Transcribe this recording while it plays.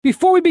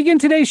Before we begin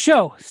today's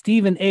show,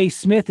 Stephen A.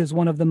 Smith is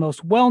one of the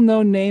most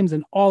well-known names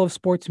in all of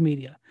sports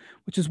media,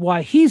 which is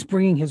why he's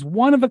bringing his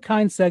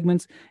one-of-a-kind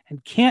segments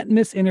and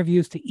can't-miss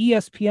interviews to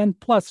ESPN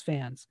Plus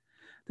fans.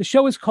 The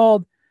show is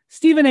called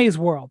Stephen A's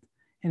World,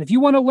 and if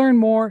you want to learn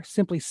more,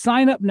 simply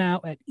sign up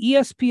now at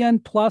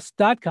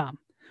espnplus.com.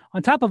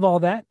 On top of all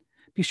that,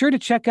 be sure to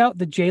check out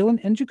the Jalen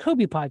and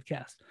Jacoby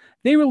podcast.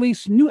 They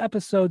release new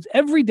episodes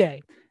every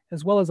day,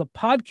 as well as a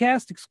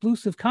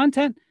podcast-exclusive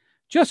content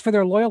just for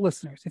their loyal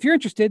listeners. If you're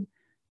interested,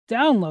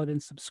 download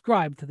and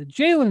subscribe to the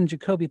Jalen and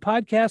Jacoby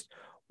podcast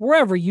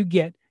wherever you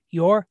get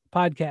your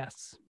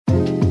podcasts.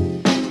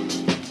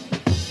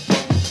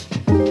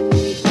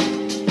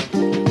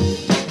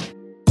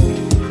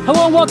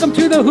 Hello and welcome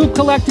to the Hoop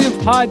Collective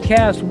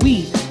podcast.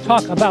 We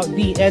talk about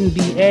the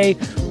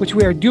NBA, which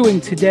we are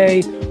doing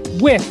today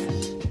with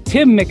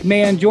Tim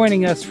MacMahon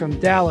joining us from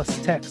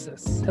Dallas,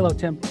 Texas. Hello,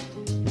 Tim.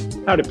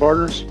 Howdy,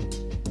 partners.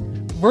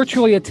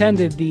 Virtually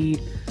attended the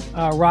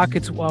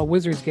Rockets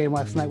Wizards game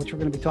last night, which we're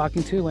going to be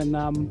talking to,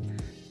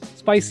 and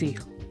spicy.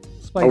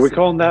 Are we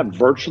calling that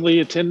virtually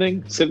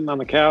attending, sitting on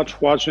the couch,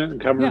 watching it and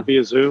covering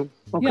via Zoom?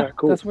 Okay,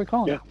 cool. That's what we're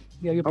calling it.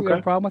 Yeah, you have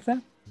a problem with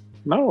that?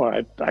 No,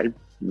 I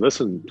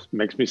listen,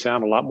 makes me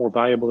sound a lot more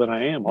valuable than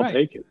I am. I'll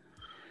take it.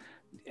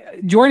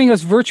 Joining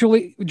us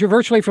virtually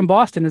from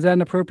Boston, is that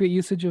an appropriate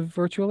usage of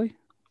virtually?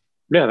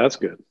 Yeah, that's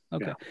good.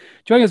 Okay. Yeah.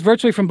 Joining us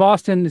virtually from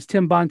Boston is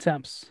Tim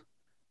Bontemps.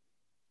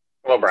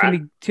 Hello,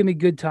 Brad. Timmy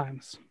Good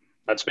Times.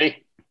 That's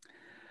me.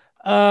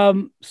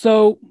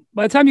 So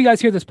by the time you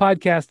guys hear this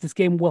podcast, this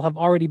game will have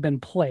already been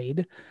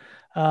played.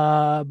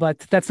 But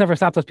that's never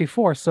stopped us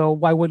before. So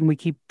why wouldn't we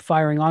keep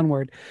firing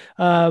onward?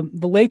 The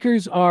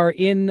Lakers are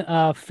in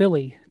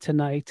Philly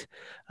tonight.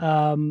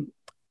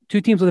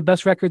 Two teams with the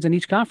best records in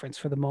each conference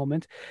for the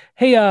moment.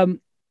 Hey,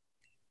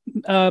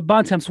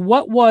 Bontemps,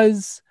 what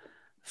was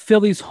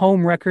Philly's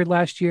home record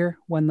last year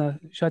when the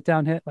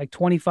shutdown hit? Like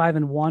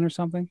 25-1 or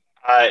something?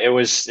 It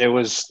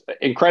was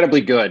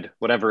incredibly good,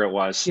 whatever it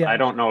was. Yeah. I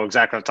don't know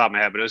exactly off the top of my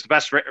head, but it was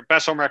the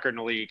best home record in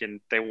the league,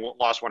 and they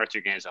lost one or two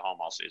games at home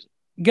all season.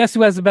 Guess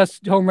who has the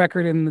best home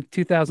record in the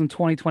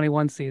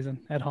 2020-21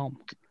 season at home?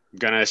 I'm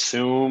going to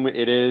assume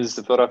it is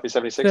the Philadelphia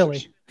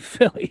 76ers.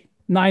 Philly,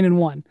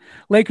 9-1.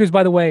 Lakers,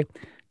 by the way,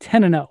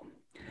 10-0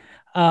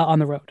 on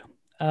the road.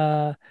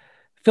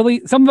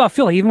 Philly, something about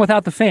Philly, even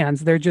without the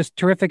fans, they're just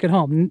terrific at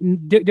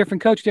home.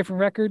 Different coach, different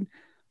record.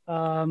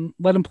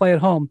 Let them play at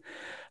home.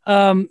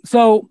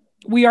 So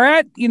we are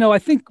at, I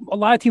think a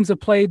lot of teams have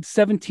played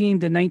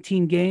 17 to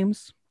 19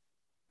 games.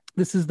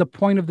 This is the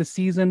point of the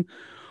season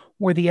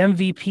where the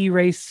MVP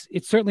race,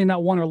 it's certainly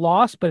not won or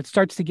lost, but it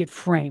starts to get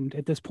framed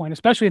at this point,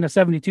 especially in a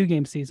 72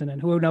 game season. And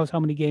who knows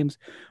how many games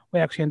we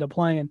actually end up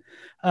playing.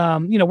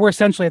 We're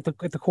essentially at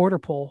the quarter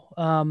pole.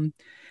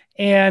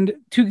 And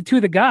two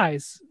of the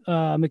guys,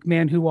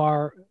 MacMahon, who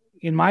are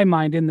in my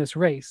mind in this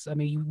race. I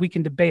mean, we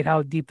can debate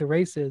how deep the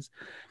race is.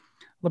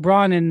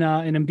 LeBron and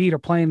Embiid are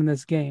playing in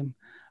this game.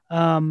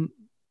 Embiid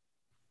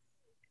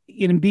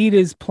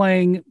is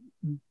playing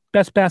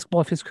best basketball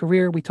of his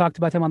career. We talked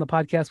about him on the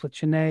podcast with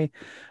Chennai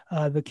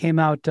that came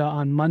out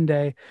on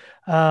Monday.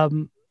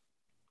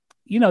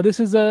 This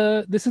is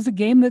a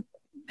game that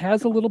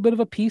has a little bit of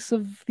a piece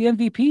of the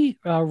MVP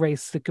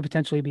race that could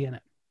potentially be in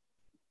it.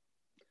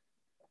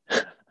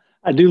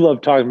 I do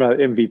love talking about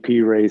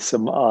MVP race.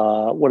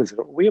 What is it?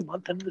 Are we a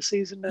month into the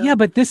season now? Yeah,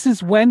 but this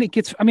is when it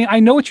gets. I mean,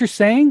 I know what you're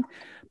saying,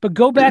 but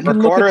go back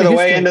and look at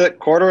the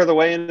quarter of the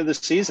way into the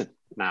season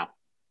now.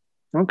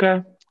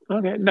 Okay.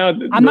 No,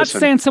 I'm not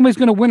saying somebody's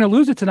going to win or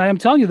lose it tonight. I'm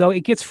telling you though,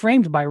 it gets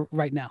framed by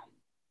right now.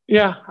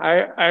 Yeah,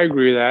 I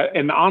agree with that.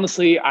 And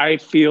honestly, I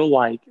feel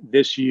like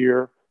this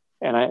year,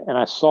 and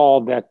I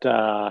saw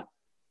that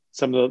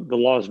some of the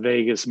Las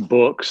Vegas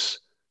books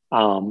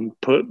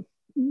put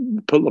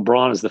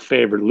LeBron as the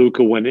favorite.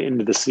 Luka went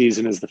into the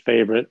season as the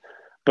favorite.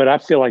 But I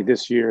feel like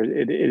this year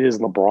it is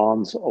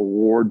LeBron's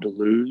award to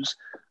lose.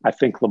 I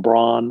think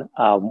LeBron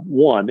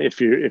won.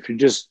 If you're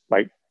just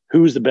like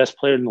who's the best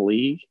player in the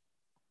league,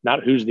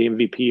 not who's the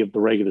MVP of the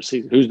regular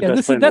season. Who's the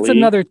best player in the league? That's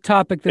another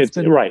topic that's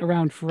been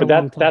around for a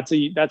long time.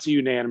 That's a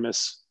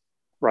unanimous,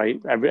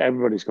 right?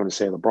 Everybody's going to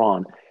say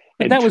LeBron.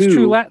 But that was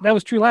true. That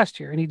was true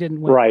last year, and he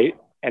didn't win. Right.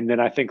 And then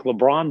I think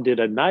LeBron did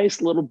a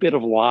nice little bit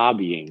of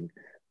lobbying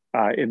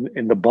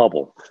in the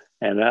bubble.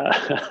 And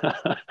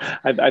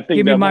I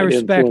think that might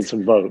influence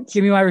some votes.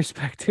 Give me my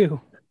respect too.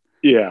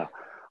 Yeah,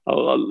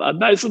 a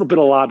nice little bit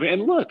of lobbying.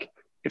 And look,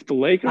 if the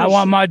Lakers, I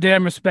want my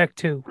damn respect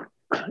too.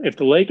 If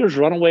the Lakers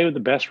run away with the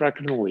best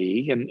record in the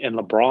league, and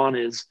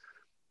LeBron is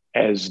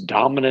as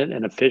dominant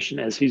and efficient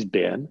as he's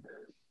been,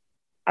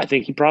 I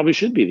think he probably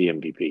should be the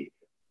MVP.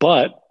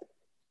 But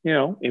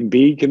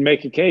Embiid can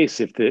make a case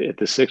if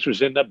the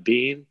Sixers end up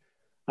being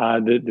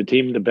the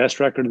team with the best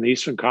record in the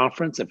Eastern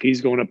Conference, if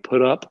he's going to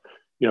put up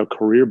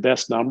career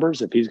best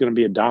numbers, if he's going to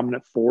be a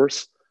dominant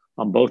force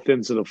on both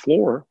ends of the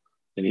floor,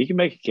 then he can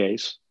make a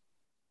case.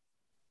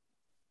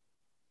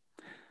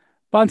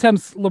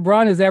 Bontemps,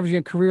 LeBron is averaging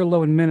a career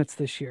low in minutes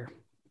this year.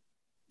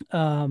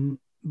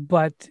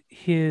 But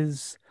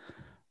his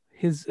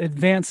His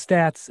advanced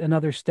stats and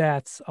other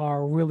stats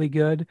are really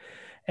good.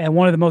 And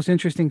one of the most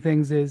interesting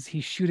things is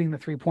he's shooting the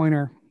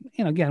 3-pointer.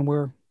 Again,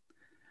 we're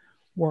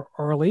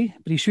early,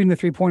 but he's shooting the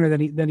 3-pointer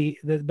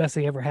the best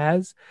he ever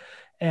has.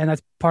 And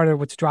that's part of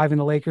what's driving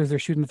the Lakers. They're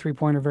shooting the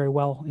 3-pointer very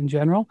well in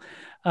general.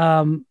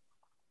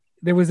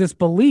 There was this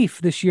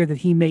belief this year that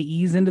he may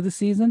ease into the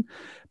season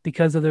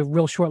because of the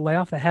real short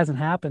layoff. That hasn't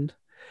happened.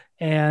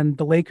 And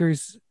the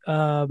Lakers,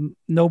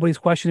 nobody's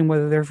questioning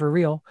whether they're for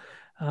real.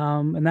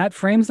 And that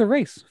frames the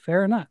race,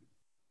 fair or not.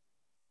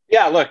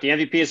 Yeah, look, the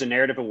MVP is a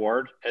narrative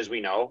award, as we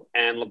know,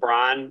 and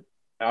LeBron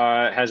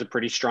has a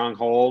pretty strong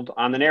hold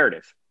on the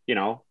narrative.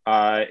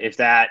 If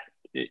that,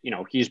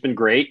 he's been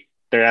great.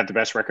 They have the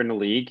best record in the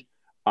league.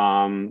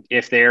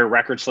 If their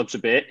record slips a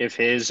bit, if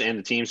his and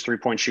the team's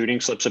 3-point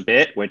shooting slips a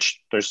bit,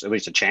 which there's at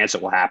least a chance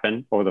it will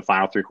happen over the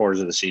final 3 quarters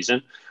of the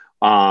season,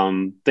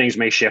 things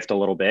may shift a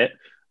little bit.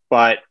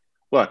 But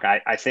look,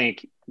 I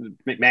think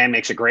McMahon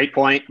makes a great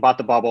point about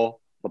the bubble.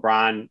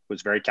 LeBron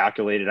was very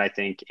calculated, I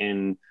think,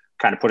 in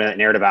kind of putting that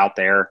narrative out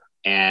there.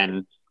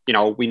 And,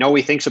 we know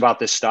he thinks about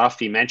this stuff.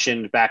 He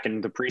mentioned back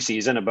in the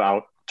preseason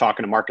about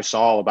talking to Marc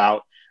Gasol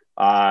about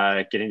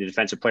getting the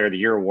Defensive Player of the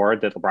Year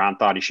award that LeBron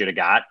thought he should have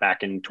got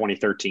back in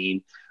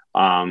 2013.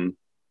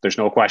 There's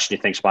no question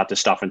he thinks about this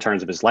stuff in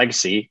terms of his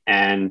legacy.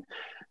 And,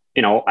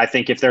 I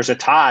think if there's a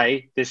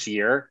tie this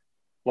year,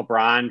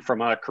 LeBron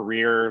from a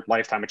career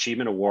lifetime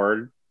achievement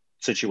award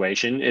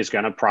situation is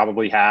going to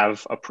probably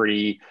have a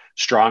pretty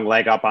strong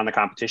leg up on the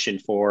competition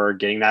for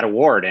getting that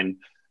award. And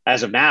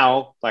as of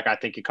now, I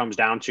think it comes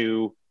down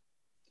to,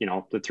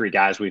 the 3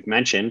 guys we've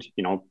mentioned,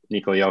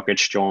 Nikola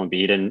Jokic, Joel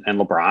Embiid, and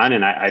LeBron.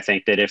 And I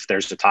think that if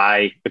there's a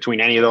tie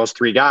between any of those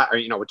 3 guys,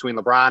 or, between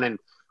LeBron and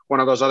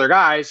one of those other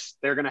guys,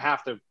 they're going to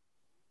have to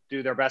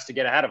do their best to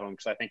get ahead of them.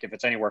 Because I think if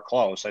it's anywhere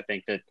close, I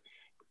think that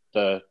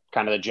the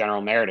kind of the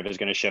general narrative is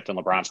going to shift in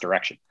LeBron's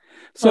direction.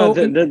 So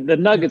the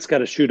Nuggets got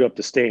to shoot up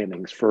the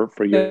standings for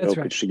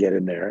Jokic to get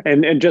in there.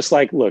 And just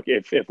look,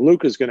 if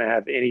Luka's going to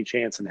have any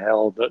chance in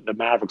hell, the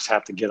Mavericks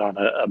have to get on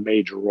a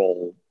major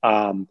roll.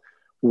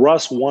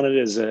 Russ won it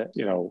as a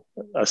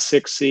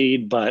 6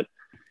 seed, but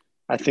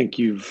I think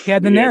he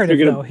had the narrative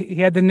though. He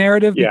had the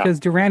narrative because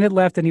Durant had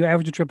left and he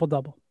averaged a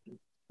triple-double.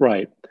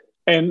 Right.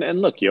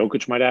 And look,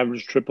 Jokic might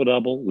average a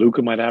triple-double.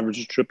 Luka might average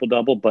a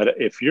triple-double. But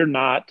if you're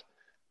not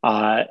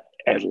at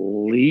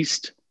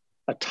least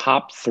a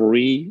top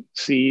 3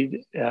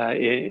 seed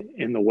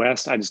in the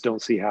West, I just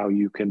don't see how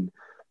you can,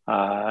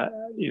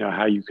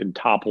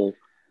 topple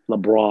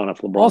LeBron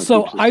if LeBron.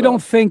 Also, I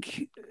don't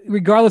think,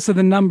 regardless of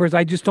the numbers,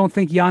 I just don't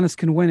think Giannis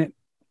can win it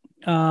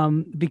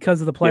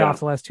because of the playoffs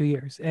the last 2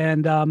 years.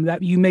 And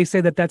that you may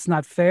say that that's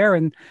not fair.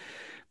 And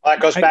that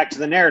goes back to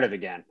the narrative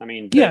again. I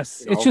mean,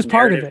 yes, it's just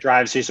part of it.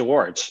 Drives these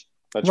awards.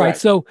 That's right.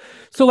 So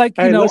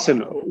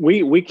listen,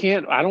 we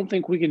can't. I don't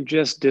think we can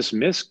just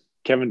dismiss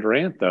Kevin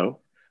Durant, though.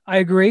 I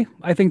agree.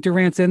 I think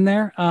Durant's in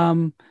there.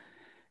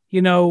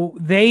 You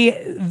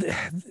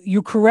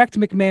correct,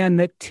 McMahon,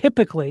 that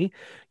typically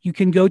you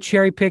can go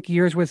cherry pick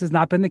years where this has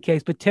not been the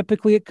case, but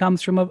typically it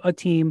comes from a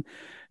team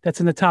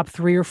that's in the top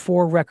 3 or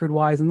 4 record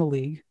wise in the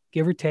league,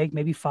 give or take,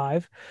 maybe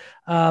 5.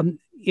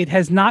 It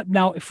has not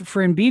now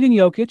for Embiid and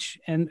Jokic,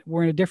 and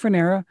we're in a different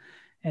era,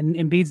 and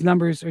Embiid's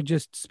numbers are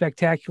just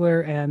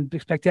spectacular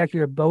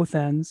at both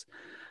ends.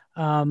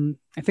 I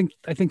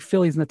think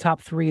Philly's in the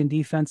top 3 in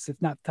defense.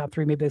 If not top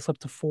 3, maybe they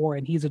slipped to 4,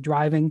 and he's a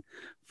driving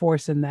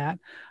force in that.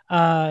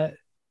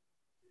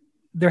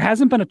 There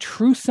hasn't been a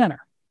true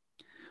center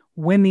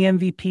win the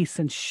MVP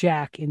since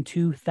Shaq in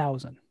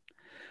 2000.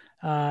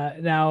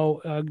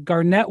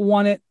 Garnett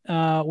won it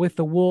with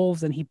the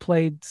Wolves, and he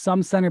played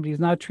some center, but he's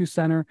not a true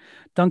center.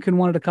 Duncan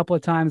won it a couple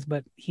of times,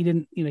 but he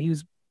didn't. He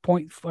was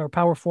point or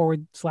power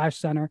forward /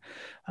 center.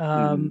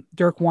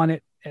 Dirk won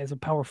it as a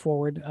power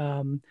forward.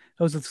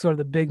 Those are sort of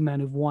the big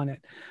men who've won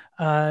it.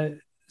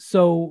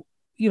 So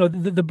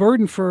the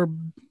burden for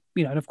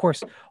and of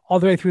course all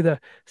the way through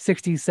the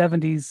 60s,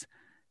 70s.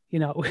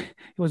 It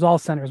was all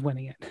centers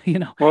winning it.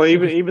 Well,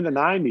 even the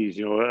 90s.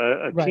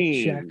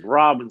 Akeem, Shaq.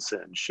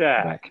 Robinson,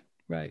 Shaq.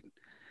 Right.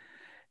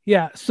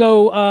 Yeah.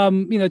 So,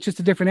 it's just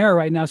a different era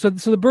right now. So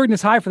the burden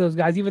is high for those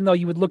guys, even though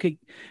you would look at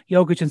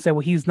Jokic and say, well,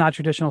 he's not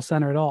traditional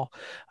center at all.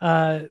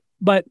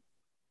 But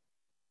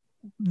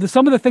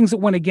some of the things that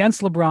went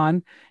against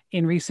LeBron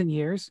in recent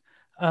years,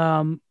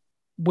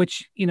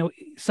 which,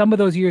 some of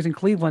those years in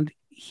Cleveland,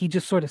 he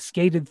just sort of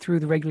skated through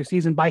the regular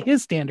season by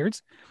his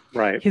standards.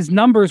 Right. His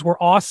numbers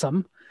were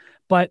awesome,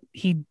 but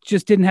he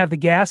just didn't have the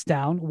gas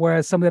down,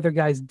 whereas some of the other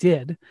guys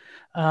did.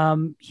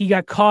 He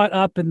got caught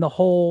up in the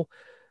whole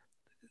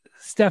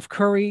Steph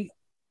Curry,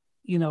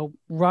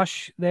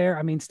 rush there.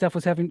 I mean, Steph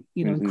was having,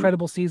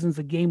 incredible seasons.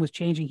 The game was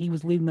changing. He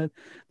was leading the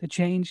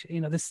change.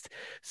 This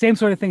same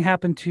sort of thing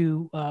happened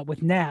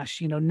with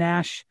Nash.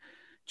 Nash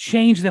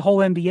changed the whole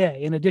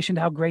NBA in addition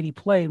to how great he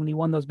played when he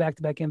won those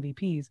back-to-back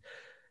MVPs.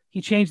 He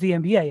changed the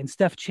NBA, and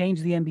Steph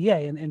changed the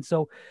NBA. And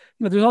so,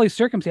 there's all these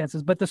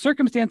circumstances, but the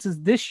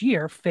circumstances this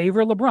year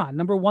favor LeBron.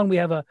 Number one, we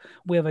have a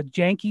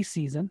janky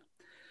season.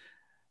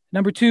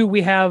 Number two,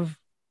 we have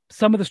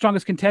some of the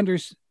strongest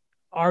contenders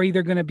are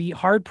either going to be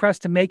hard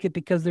pressed to make it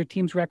because of their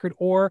team's record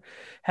or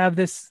have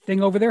this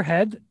thing over their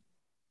head.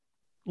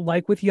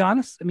 Like with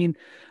Giannis, I mean,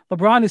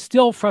 LeBron is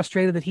still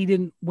frustrated that he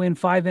didn't win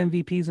 5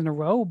 MVPs in a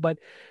row, but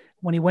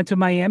when he went to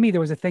Miami,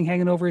 there was a thing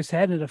hanging over his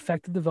head and it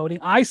affected the voting.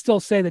 I still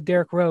say that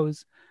Derrick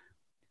Rose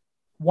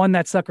won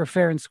that sucker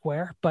fair and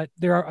square, but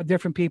there are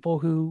different people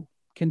who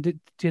can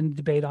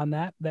debate on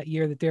that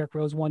year that Derrick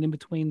Rose won in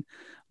between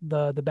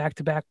the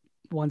back-to-back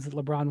ones that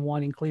LeBron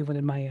won in Cleveland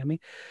and Miami.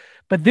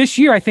 But this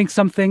year, I think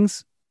some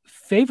things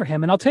favor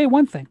him. And I'll tell you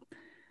one thing,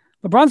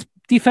 LeBron's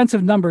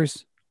defensive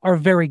numbers are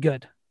very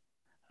good.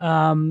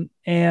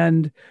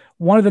 And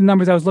one of the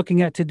numbers I was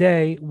looking at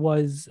today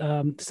was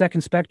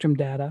Second Spectrum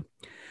data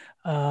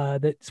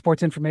that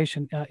Sports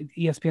Information,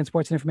 ESPN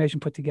Sports Information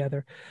put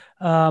together.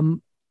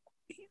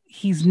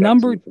 He's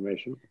numbered.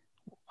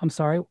 I'm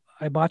sorry,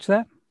 I botched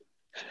that.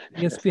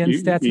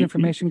 ESPN Stats and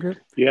Information Group.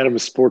 You had him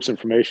as sports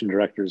information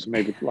directors,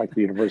 maybe like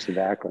the University of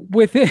Akron.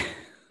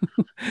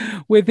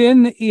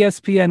 Within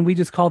ESPN, we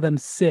just call them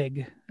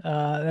SIG.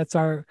 That's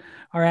our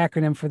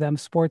acronym for them,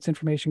 Sports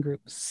Information Group,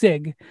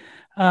 SIG.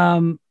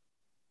 Of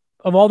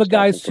all the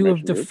guys who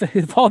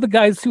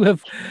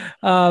have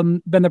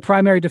been the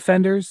primary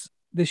defenders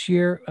this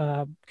year,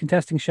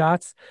 contesting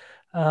shots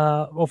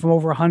from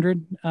over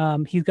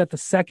 100, he's got the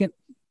second.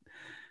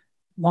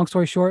 Long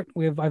story short,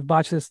 I've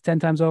botched this 10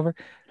 times over.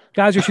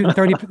 Guys are shooting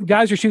 30.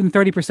 Guys are shooting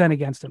 30%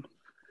 against him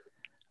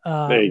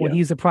when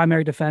he's the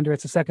primary defender.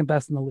 It's the second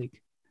best in the league.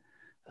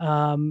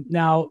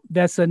 Now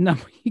that's a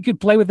number you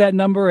could play with that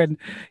number, and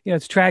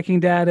it's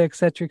tracking data, et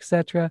cetera, et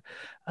cetera.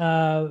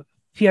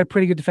 He had a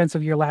pretty good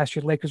defensive year last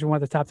year. The Lakers are one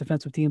of the top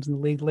defensive teams in the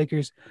league. The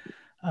Lakers,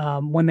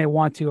 when they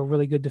want to, are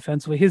really good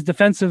defensively. His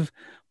defensive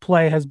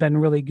play has been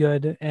really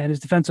good, and his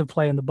defensive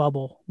play in the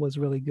bubble was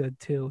really good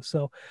too.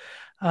 So,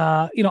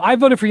 I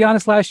voted for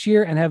Giannis last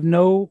year and have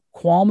no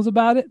qualms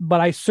about it,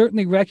 but I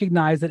certainly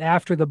recognize that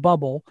after the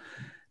bubble,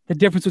 the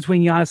difference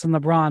between Giannis and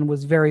LeBron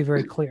was very,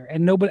 very clear.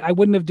 And I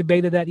wouldn't have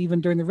debated that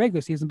even during the regular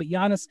season, but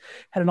Giannis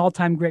had an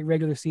all-time great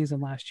regular season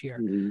last year.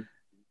 Mm-hmm.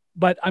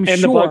 But I'm and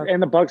sure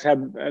the Bucks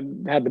had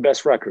the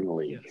best record in the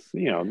league.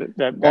 Yes.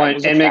 That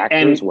was a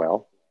factor as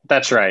well.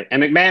 That's right.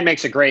 And MacMahon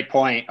makes a great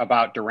point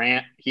about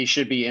Durant. He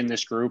should be in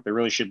this group. It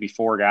really should be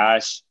 4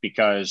 guys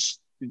because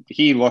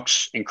he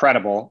looks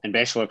incredible and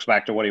basically looks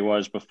back to what he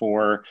was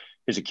before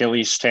his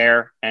Achilles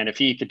tear. And if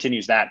he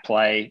continues that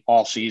play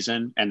all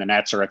season and the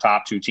Nets are a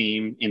top 2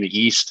 team in the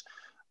East,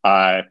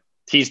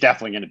 he's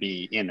definitely going to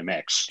be in the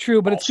mix.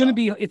 True, but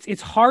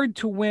it's hard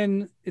to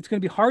win. It's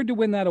going to be hard to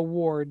win that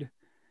award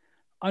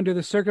under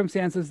the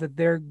circumstances that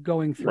they're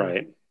going through.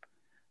 Right.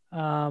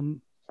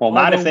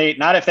 Not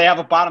if they have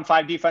a bottom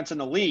 5 defense in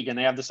the league and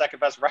they have the second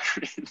best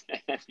record in the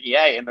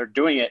NBA and they're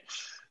doing it.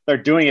 They're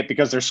doing it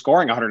because they're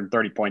scoring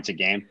 130 points a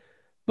game.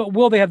 But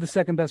will they have the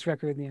second best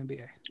record in the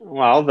NBA?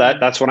 Well,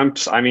 that's what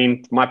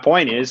my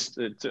point is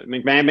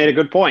MacMahon made a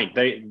good point.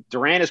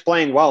 Durant is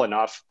playing well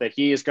enough that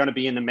he is going to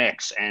be in the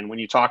mix. And when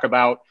you talk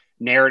about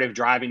narrative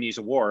driving these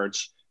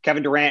awards,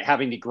 Kevin Durant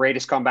having the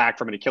greatest comeback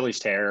from an Achilles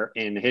tear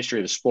in the history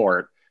of the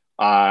sport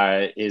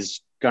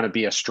is going to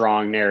be a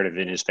strong narrative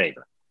in his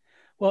favor.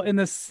 Well, in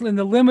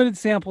the limited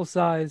sample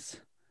size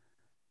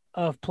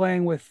of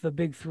playing with the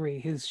big 3,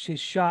 his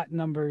shot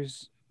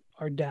numbers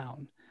are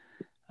down.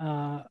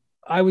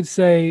 I would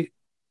say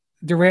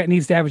Durant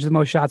needs to average the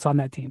most shots on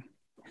that team.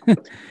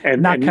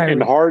 and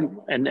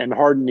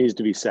Harden needs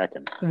to be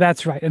second.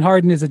 That's right. And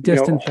Harden is a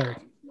distant third.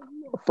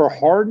 For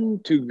Harden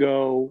to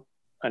go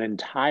an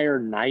entire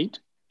night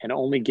and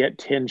only get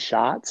 10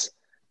 shots,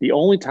 the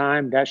only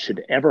time that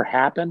should ever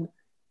happen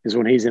is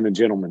when he's in a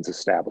gentleman's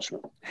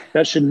establishment.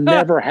 That should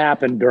never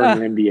happen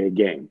during an NBA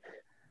game.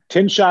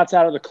 10 shots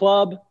out of the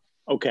club,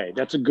 okay,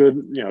 that's a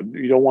good,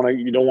 you don't want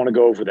to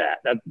go over that.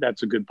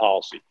 That's a good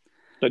policy.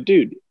 But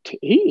dude,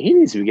 he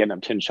needs to be getting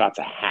up 10 shots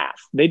a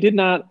half. They did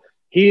not.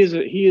 He is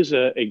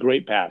a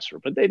great passer,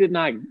 but they did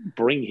not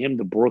bring him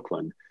to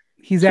Brooklyn.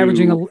 He's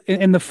averaging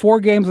in the 4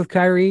 games with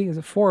Kyrie. Is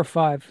it 4 or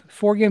 5?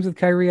 4 games with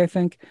Kyrie, I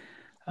think.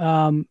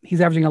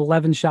 He's averaging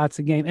 11 shots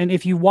a game. And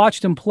if you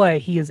watched him play,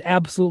 he is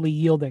absolutely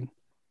yielding.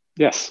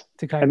 Yes,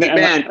 to Kyrie.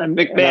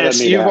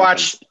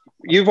 MacMahon,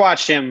 you've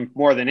watched him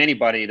more than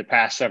anybody the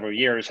past several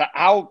years.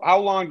 How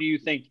long do you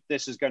think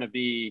this is going to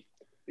be?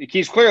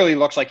 He's clearly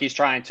looks like he's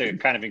trying to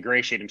kind of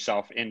ingratiate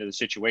himself into the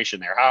situation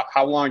there.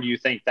 How long do you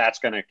think that's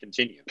going to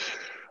continue?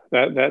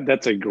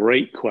 That's a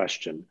great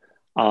question.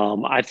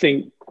 I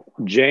think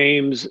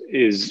James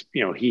is,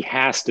 he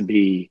has to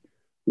be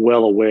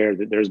well aware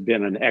that there's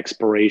been an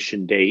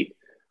expiration date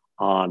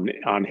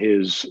on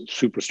his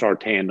superstar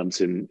tandems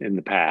in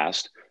the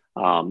past.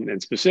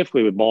 And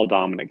specifically with ball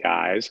dominant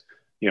guys,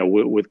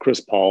 with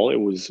Chris Paul, it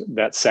was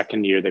that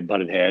second year they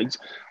butted heads.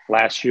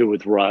 Last year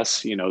with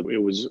Russ,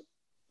 it was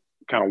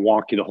kind of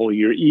wonky the whole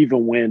year,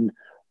 even when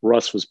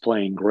Russ was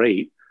playing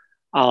great.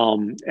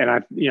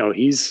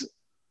 He's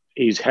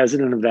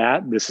hesitant of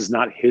that. This is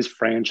not his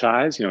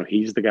franchise.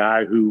 He's the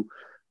guy who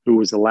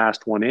was the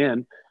last one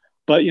in.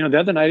 But, the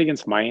other night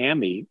against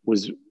Miami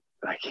was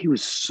like, he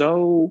was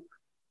so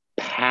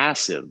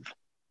passive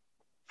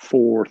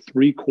for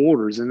 3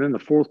 quarters, and then the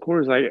fourth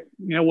quarter is like,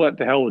 you know what,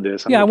 the hell with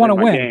this. I want to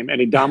win. Game. And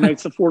he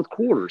dominates the fourth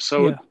quarter.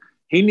 So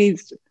he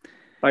needs –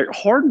 like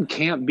Harden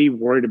can't be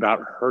worried about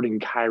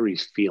hurting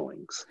Kyrie's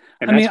feelings.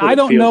 And I mean, I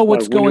don't know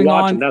what's going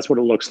on. That's what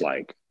it looks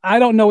like. I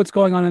don't know what's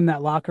going on in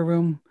that locker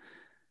room.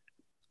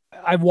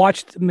 I've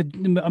watched a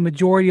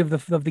majority of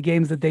the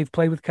games that they've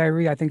played with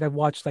Kyrie. I think I've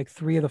watched like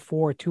 3 of the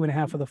 4,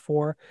 2.5 of the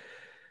 4.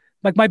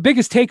 Like my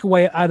biggest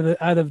takeaway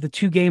out of the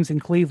 2 games in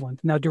Cleveland.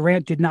 Now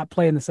Durant did not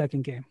play in the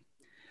second game.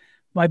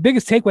 My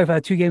biggest takeaway for the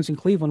 2 games in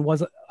Cleveland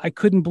was I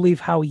couldn't believe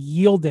how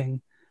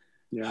yielding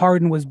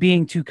Harden was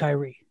being to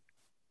Kyrie.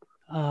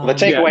 Well, the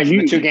takeaway from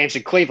the 2 games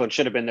in Cleveland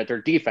should have been that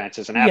their defense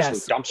is an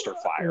absolute dumpster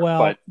fire.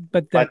 Well,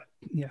 but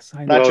yes,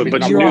 I know. That should be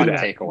number one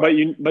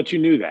takeaway. But you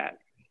knew that.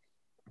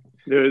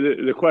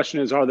 The question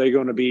is, are they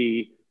going to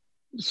be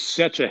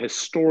such a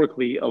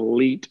historically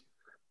elite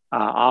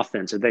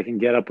offense that they can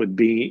get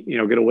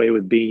away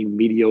with being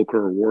mediocre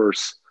or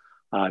worse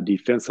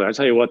defensively? I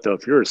tell you what, though,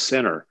 if you're a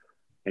center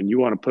and you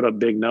want to put up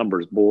big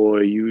numbers,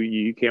 boy,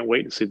 you can't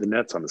wait to see the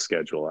Nets on the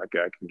schedule. I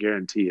can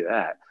guarantee you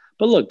that.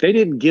 But look, they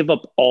didn't give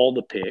up all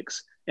the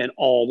picks and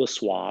all the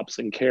swaps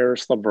and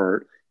Karis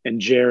LeVert and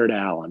Jared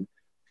Allen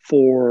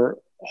for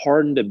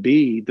Harden to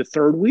be the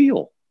third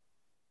wheel.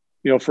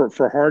 You know,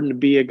 for Harden to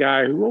be a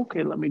guy who,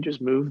 okay, let me just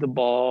move the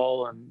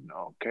ball, and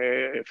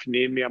okay, if you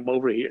need me, I'm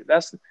over here.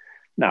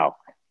 No.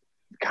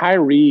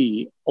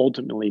 Kyrie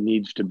ultimately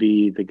needs to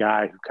be the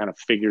guy who kind of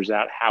figures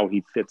out how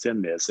he fits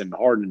in this, and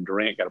Harden and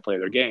Durant got to play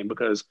their game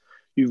because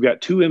you've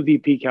got 2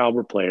 MVP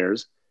caliber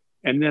players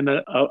and then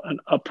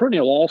a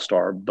perennial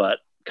all-star, but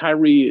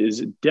Kyrie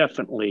is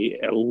definitely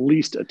at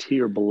least a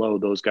tier below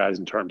those guys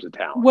in terms of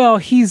talent. Well,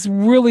 he's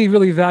really,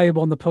 really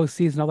valuable in the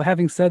postseason. Although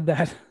having said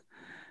that,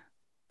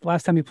 the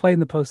last time he played in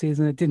the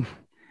postseason, it didn't.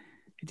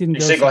 He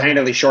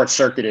single-handedly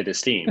short-circuited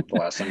his team the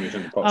last time he was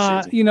in the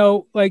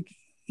postseason.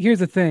 Here's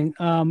the thing.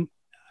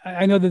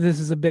 I know that this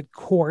is a bit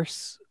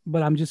coarse,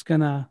 but I'm just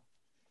gonna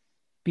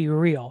be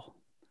real.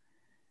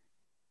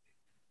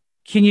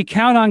 Can you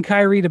count on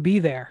Kyrie to be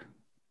there?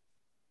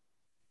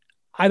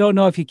 I don't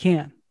know if you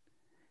can.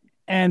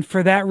 And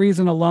for that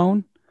reason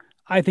alone,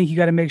 I think you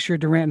got to make sure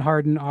Durant and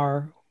Harden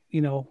are,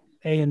 A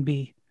and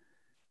B.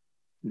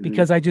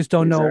 Because I just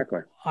don't know.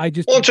 To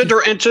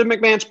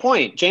McMahon's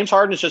point, James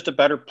Harden is just a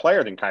better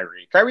player than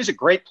Kyrie. Kyrie's a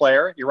great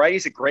player. You're right.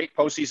 He's a great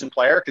postseason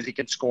player because he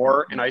can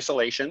score in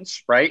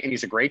isolations, right? And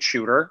he's a great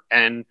shooter.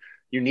 And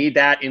you need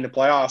that in the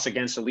playoffs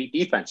against elite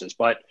defenses.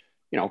 But,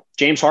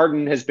 James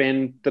Harden has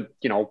been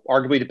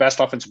arguably the best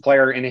offensive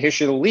player in the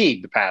history of the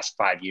league the past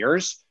 5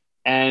 years.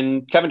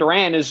 And Kevin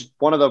Durant is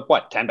one of the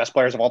 10 best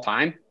players of all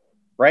time,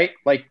 right?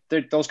 Like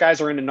those guys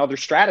are in another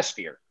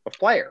stratosphere of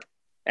player.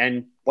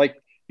 And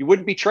you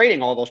wouldn't be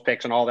trading all those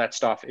picks and all that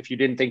stuff if you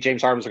didn't think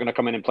James Harden was going to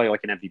come in and play like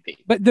an MVP.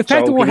 But the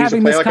fact that we're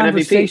having this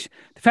conversation,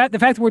 the fact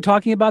that we're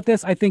talking about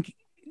this, I think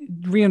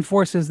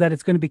reinforces that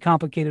it's going to be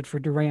complicated for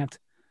Durant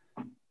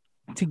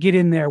to get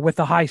in there with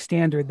the high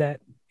standard that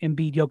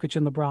Embiid, Jokic,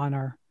 and LeBron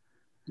are.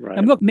 Right.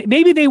 And look,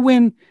 maybe they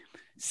win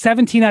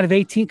 17 out of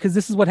 18 because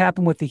this is what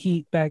happened with the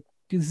Heat back.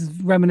 This is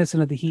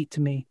reminiscent of the Heat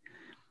to me.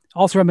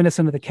 Also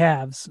reminiscent of the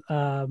Cavs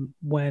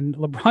when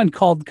LeBron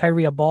called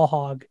Kyrie a ball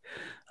hog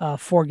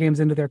 4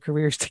 games into their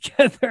careers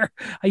together.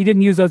 He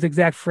didn't use those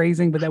exact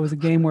phrasing, but that was a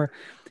game where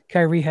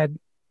Kyrie had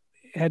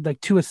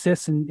like 2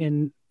 assists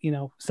in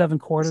 7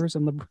 quarters,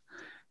 and the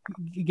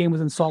game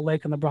was in Salt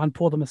Lake, and LeBron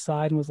pulled him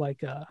aside and was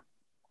like,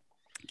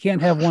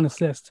 "Can't have 1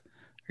 assist.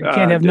 You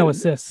can't have no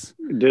assists."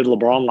 Did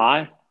LeBron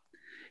lie?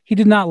 He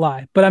did not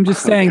lie, but I'm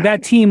just saying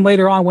that team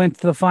later on went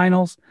to the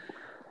finals.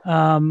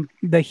 The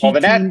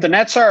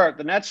Nets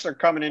are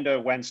coming into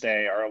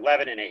Wednesday are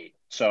 11-8.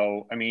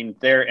 So I mean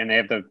they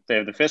have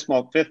the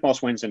fifth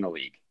most wins in the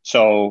league.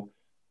 So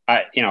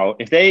my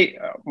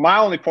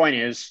only point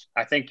is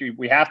I think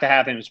we have to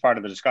have him as part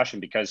of the discussion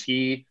because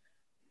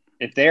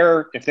if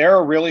they're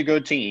a really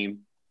good team,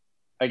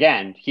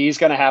 again, he's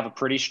going to have a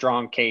pretty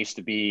strong case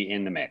to be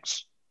in the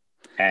mix.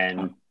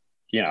 And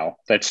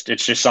it's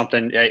just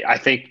something I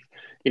think.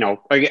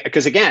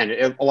 Because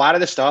again, a lot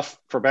of this stuff,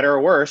 for better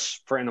or worse,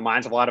 in the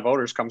minds of a lot of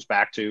voters, comes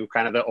back to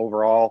kind of the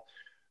overall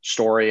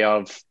story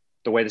of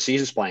the way the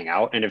season's playing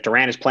out. And if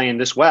Durant is playing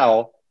this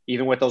well,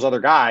 even with those other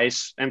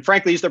guys, and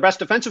frankly, he's their best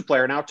defensive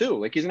player now too.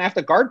 Like he's gonna have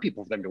to guard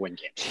people for them to win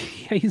games.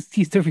 Yeah,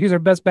 he's our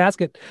best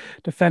basket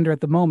defender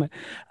at the moment.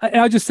 And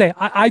I'll just say,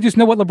 I just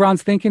know what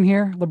LeBron's thinking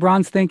here.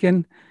 LeBron's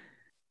thinking,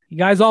 you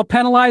guys all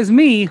penalize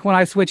me when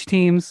I switch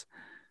teams,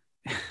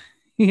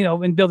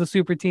 and build a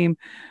super team.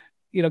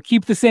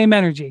 Keep the same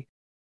energy.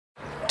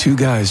 2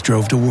 guys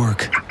drove to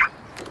work.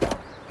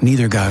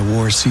 Neither guy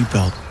wore a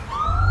seatbelt.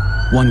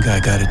 One guy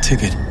got a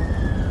ticket.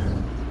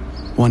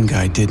 One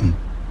guy didn't.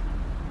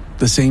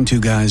 The same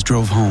 2 guys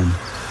drove home.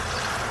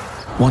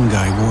 One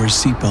guy wore his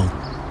seatbelt.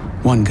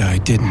 One guy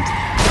didn't.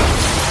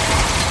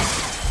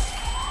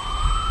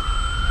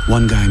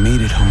 One guy made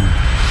it home.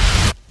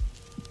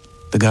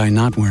 The guy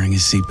not wearing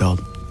his seatbelt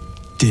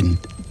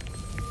didn't.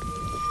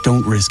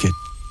 Don't risk it.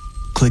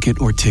 Click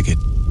it or ticket.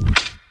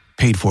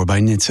 Paid for by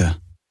NHTSA.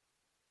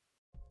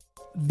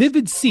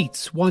 Vivid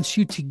Seats wants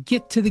you to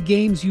get to the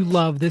games you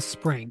love this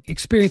spring.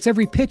 Experience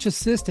every pitch,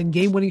 assist, and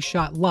game-winning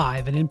shot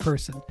live and in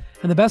person.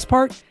 And the best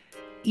part?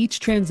 Each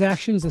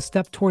transaction is a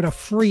step toward a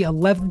free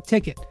 11th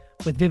ticket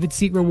with Vivid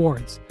Seat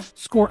rewards.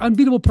 Score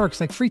unbeatable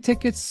perks like free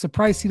tickets,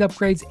 surprise seat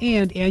upgrades,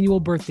 and annual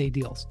birthday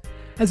deals.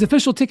 As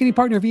official ticketing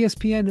partner of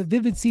ESPN,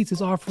 Vivid Seats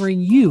is offering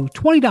you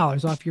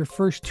 $20 off your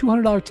first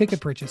 $200 ticket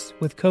purchase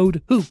with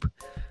code HOOP.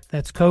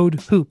 That's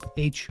code HOOP,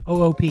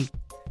 H-O-O-P.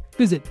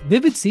 Visit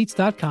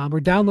vividseats.com or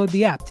download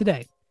the app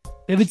today.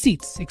 Vivid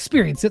Seats,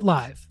 experience it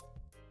live.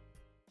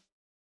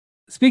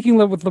 Speaking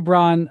with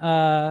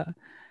LeBron,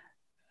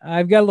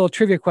 I've got a little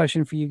trivia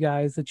question for you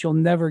guys that you'll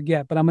never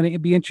get, but I'm going to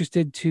be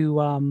interested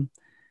to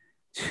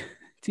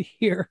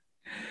hear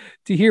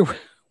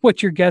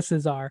what your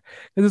guesses are.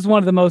 This is one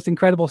of the most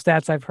incredible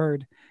stats I've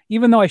heard.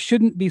 Even though I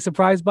shouldn't be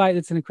surprised by it,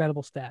 it's an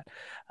incredible stat.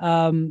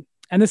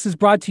 And this is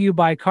brought to you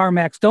by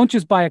CarMax. Don't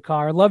just buy a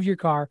car. Love your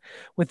car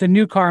with the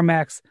new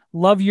CarMax.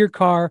 Love your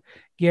car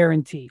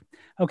guarantee.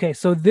 Okay,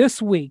 so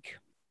this week,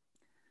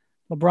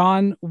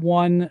 LeBron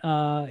won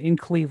in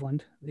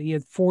Cleveland. He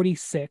had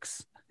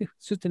 46.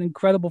 It's just an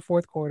incredible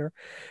fourth quarter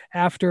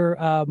after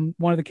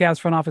one of the Cavs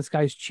front office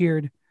guys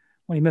cheered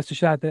when he missed a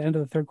shot at the end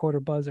of the third quarter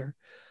buzzer.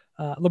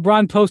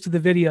 LeBron posted the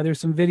video. There's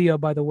some video,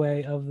 by the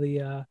way, of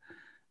the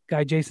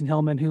guy, Jason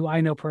Hillman, who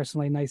I know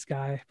personally, nice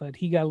guy, but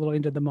he got a little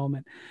into the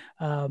moment,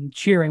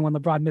 cheering when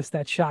LeBron missed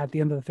that shot at the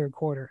end of the third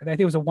quarter. And I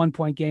think it was a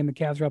 1-point game. The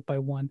Cavs were up by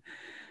 1.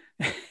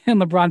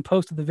 And LeBron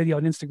posted the video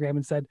on Instagram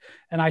and said,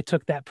 and I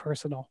took that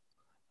personal,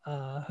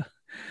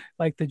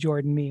 like the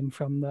Jordan meme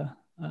from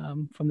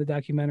the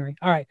documentary.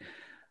 All right.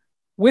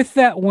 With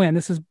that win,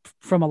 this is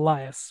from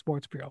Elias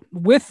Sports Bureau.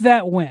 With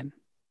that win,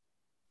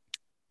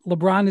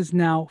 LeBron is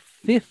now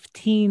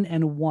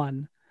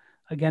 15-1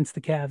 against the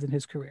Cavs in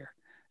his career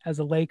as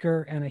a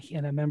Laker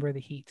and a member of the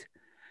Heat.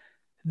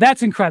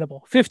 That's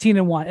incredible.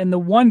 15-1. And the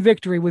one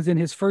victory was in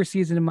his first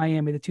season in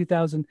Miami, the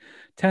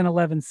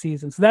 2010-11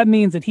 season. So that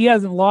means that he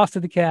hasn't lost to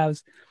the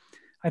Cavs.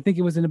 I think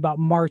it was in about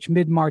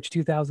mid-March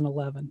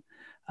 2011.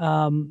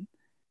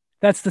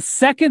 That's the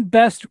second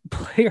best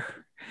player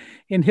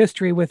in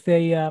history with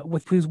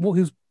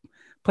who's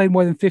played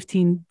more than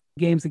 15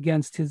 games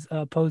against his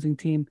opposing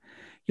team.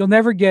 You'll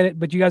never get it,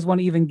 but you guys want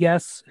to even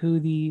guess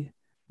who the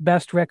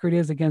best record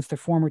is against their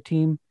former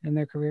team in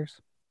their careers?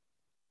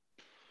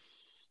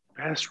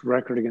 Best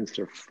record against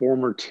their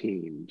former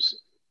teams.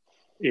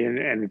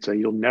 And it's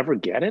you'll never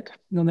get it?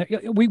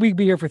 We'd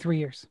be here for 3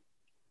 years.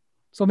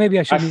 So maybe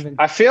I shouldn't even.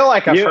 I feel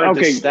like I've heard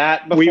this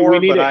stat before. We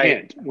need a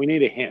hint. We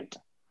need a hint.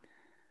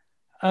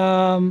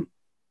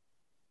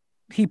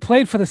 He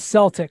played for the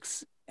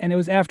Celtics, and it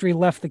was after he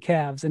left the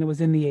Cavs, and it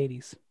was in the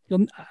 80s.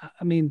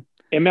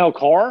 ML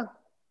Carr?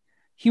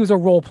 He was a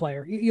role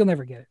player. You'll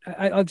never get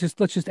it.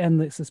 Let's just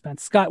end the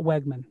suspense. Scott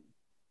Wegman.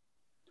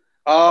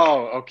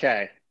 Oh,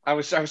 okay. I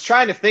was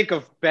trying to think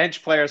of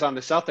bench players on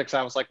the Celtics.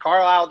 I was like,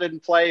 Carlisle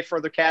didn't play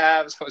for the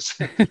Cavs. I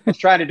was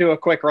trying to do a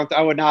quick run.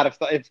 I would not have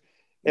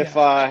if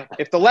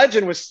the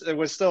legend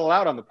was still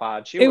allowed on the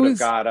pod. She would have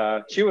got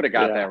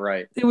that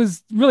right. It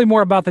was really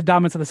more about the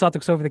dominance of the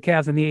Celtics over the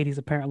Cavs in the 80s.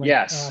 Apparently,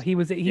 yes. He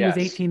was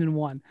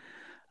 18-1,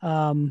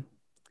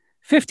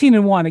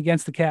 15-1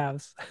 against the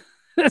Cavs.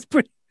 That's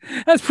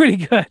pretty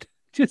good.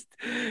 Just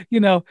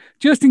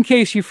in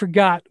case you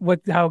forgot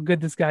how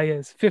good this guy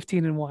is.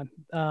 15-1.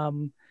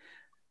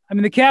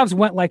 The Cavs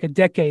went like a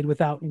decade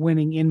without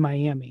winning in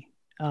Miami,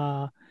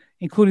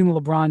 including the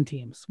LeBron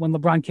teams. When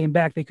LeBron came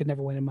back, they could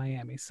never win in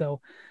Miami.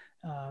 So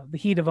the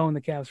Heat have owned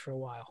the Cavs for a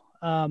while.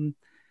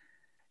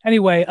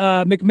 Anyway,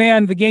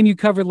 MacMahon, the game you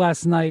covered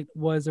last night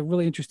was a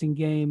really interesting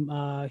game.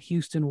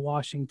 Houston,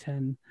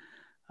 Washington.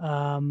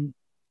 John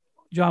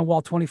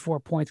Wall, 24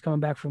 points coming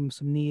back from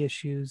some knee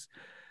issues.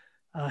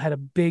 Had a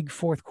big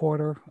fourth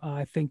quarter.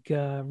 I think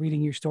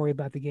reading your story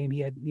about the game,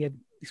 he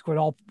scored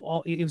all.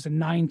 It was a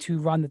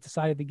 9-2 run that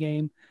decided the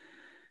game.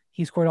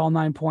 He scored all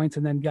 9 points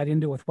and then got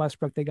into it with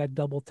Westbrook. They got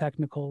double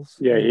technicals.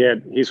 Yeah,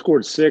 he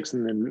scored 6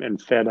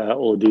 and fed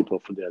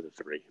Oladipo for the other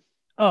 3.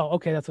 Oh,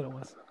 okay, that's what it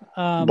was.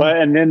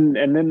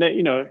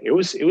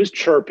 It was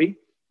chirpy.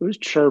 It was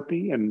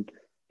chirpy, and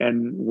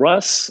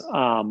Russ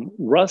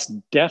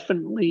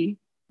definitely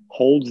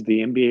holds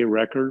the NBA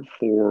record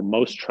for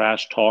most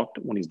trash talked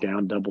when he's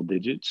down double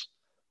digits.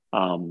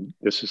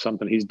 This is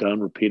something he's done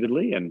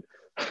repeatedly, and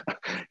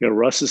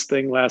Russ's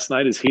thing last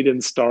night is he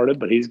didn't start it,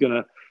 but he's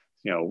gonna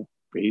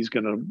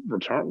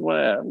return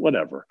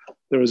whatever.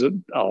 There was a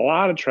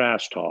lot of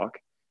trash talk,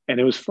 and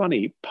it was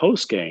funny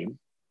post game.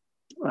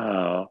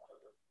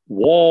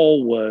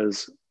 Wall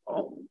was,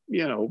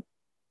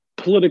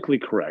 politically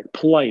correct,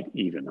 polite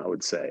even, I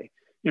would say.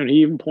 He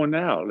even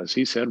pointed out, as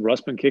he said, Russ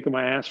been kicking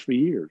my ass for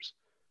years.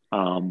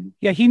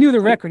 He knew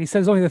the record. He said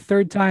it's only the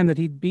third time that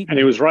he'd beaten. And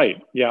he was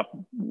right. Yeah.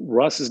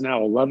 Russ is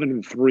now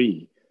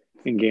 11-3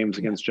 in games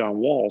against John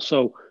Wall.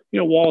 So,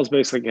 Wall is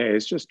basically, hey,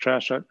 it's just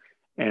trash talk.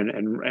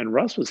 And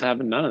Russ was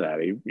having none of that.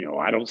 He,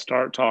 I don't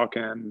start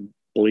talking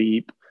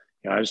bleep.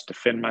 I just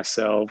defend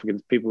myself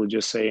against people who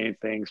just say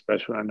anything,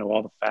 especially when I know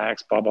all the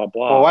facts, blah, blah,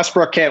 blah. Well,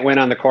 Westbrook can't win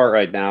on the court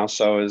right now,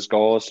 so his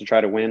goal is to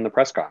try to win the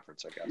press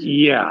conference, I guess.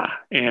 Yeah.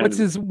 And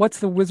what's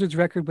the Wizards'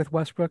 record with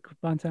Westbrook,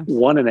 Bontemps?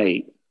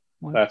 1-8.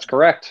 That's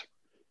correct.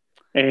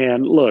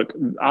 And look,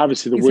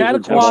 obviously he's had a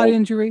quad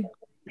injury.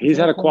 He's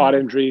had a quad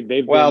injury.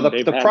 They've had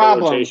the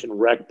rotation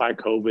wrecked by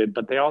COVID,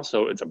 but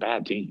it's a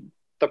bad team.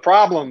 The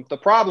problem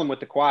with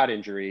the quad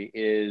injury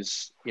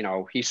is,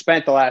 he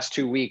spent the last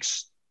 2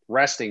 weeks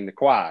resting the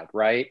quad,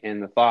 right?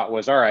 And the thought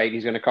was, all right,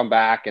 he's going to come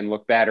back and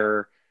look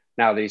better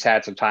now that he's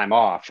had some time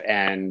off,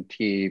 and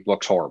he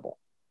looks horrible.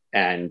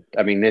 And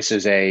I mean,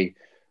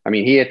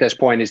 he at this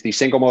point is the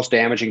single most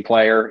damaging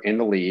player in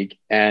the league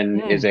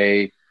and is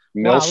a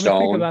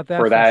millstone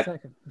for that.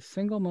 The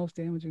single most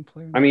damaging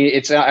player. I mean,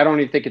 I don't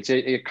even think it's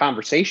a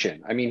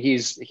conversation. I mean,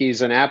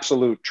 he's an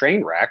absolute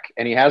train wreck,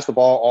 and he has the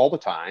ball all the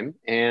time.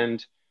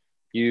 And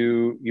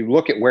you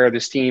look at where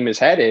this team is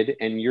headed,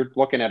 and you're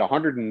looking at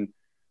 100 and,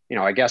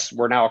 I guess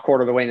we're now a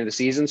quarter of the way into the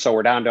season, so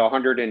we're down to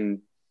 $120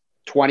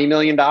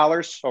 million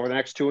over the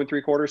next 2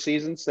 3/4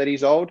 seasons that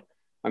he's owed.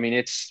 I mean,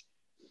 it's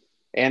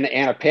and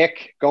a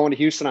pick going to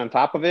Houston on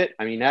top of it.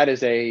 I mean, that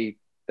is a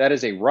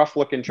rough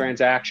looking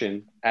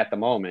transaction at the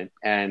moment,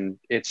 and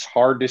it's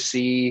hard to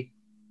see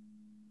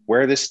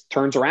where this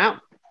turns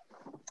around.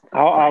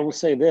 I will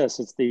say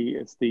this: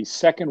 it's the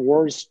second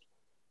worst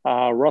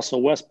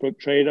Russell Westbrook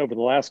trade over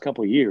the last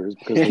couple of years,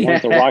 because the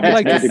ones the Rockets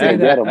like need to go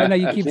get him. I know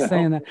you keep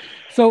saying that.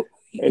 So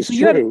it's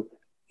true.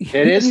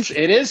 It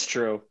is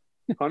true.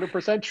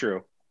 100%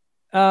 true.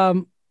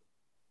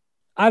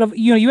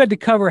 You had to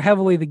cover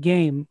heavily the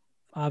game,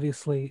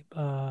 obviously,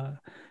 and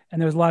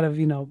there was a lot of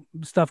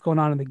stuff going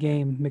on in the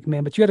game,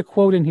 MacMahon. But you had a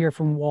quote in here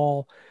from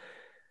Wall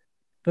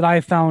that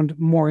I found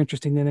more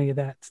interesting than any of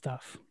that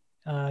stuff.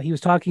 He was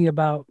talking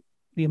about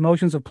the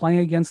emotions of playing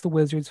against the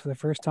Wizards for the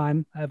first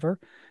time ever.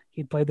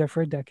 He'd played there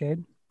for a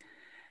decade,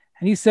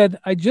 and he said,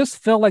 "I just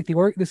felt like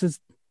this is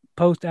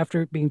post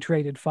after being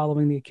traded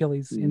following the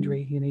Achilles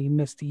injury. He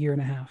missed a year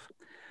and a half.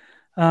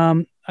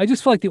 I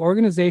just felt like the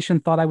organization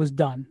thought I was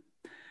done,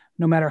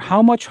 no matter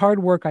how much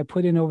hard work I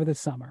put in over the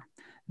summer.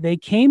 They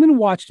came and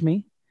watched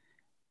me.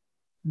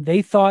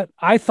 I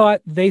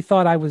thought they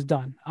thought I was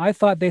done. I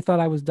thought they thought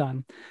I was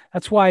done.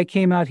 That's why I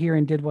came out here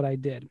and did what I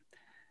did."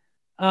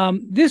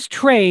 This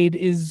trade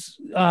is,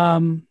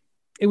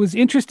 it was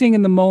interesting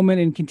in the moment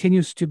and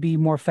continues to be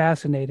more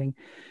fascinating.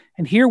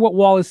 And here what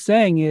Wall is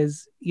saying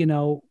is,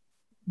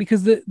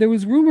 because there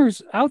was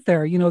rumors out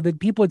there, that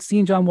people had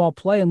seen John Wall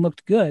play and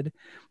looked good.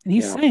 And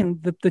he's saying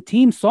that the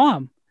team saw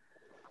him,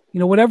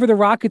 whatever the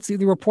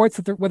reports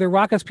where the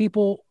Rockets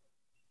people,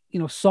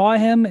 saw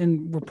him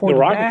and reported back.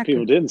 The Rockets back.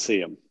 people didn't see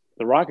him.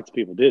 The Rockets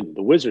people didn't.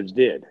 The Wizards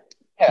did.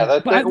 Yeah,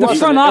 the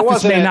front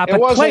office may not,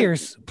 but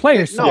players.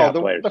 No,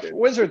 the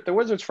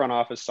Wizards front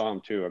office saw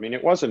him too. I mean,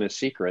 it wasn't a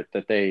secret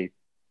that they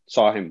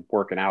saw him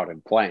working out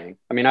and playing.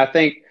 I mean, I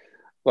think,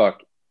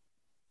 look,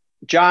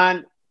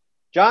 John,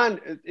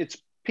 it's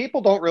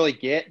people don't really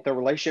get the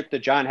relationship that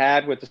John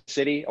had with the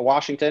city of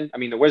Washington. I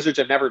mean, the Wizards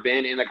have never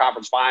been in the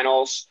conference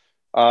finals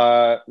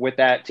with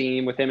that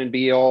team, with him and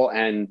Beal,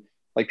 and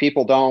like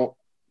people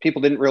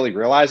didn't really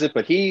realize it,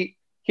 but he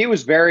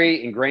was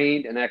very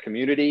ingrained in that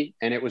community,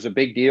 and it was a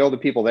big deal to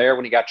people there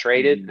when he got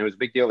traded, and it was a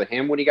big deal to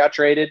him when he got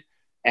traded.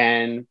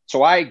 And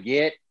so I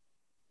get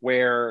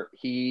where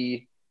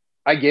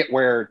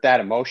that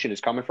emotion is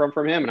coming from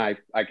him, and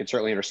I could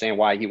certainly understand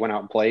why he went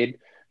out and played.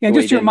 Yeah, and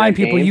just to remind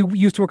people, you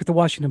used to work at the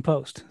Washington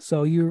Post,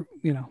 so even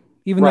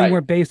though you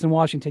weren't based in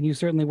Washington, you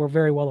certainly were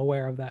very well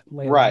aware of that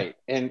later. Right,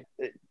 and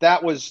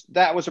that was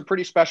a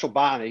pretty special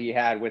bond that he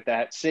had with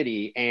that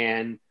city,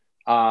 and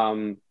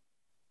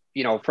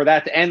for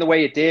that to end the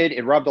way it did,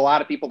 it rubbed a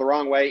lot of people the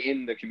wrong way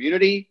in the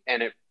community,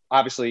 and it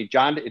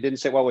didn't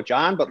sit well with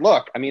John. But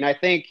look, I mean, I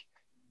think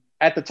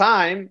at the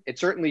time, it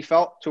certainly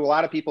felt to a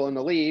lot of people in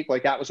the league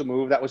like that was a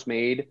move that was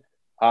made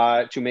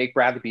to make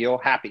Bradley Beal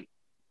happy.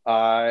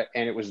 And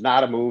it was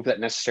not a move that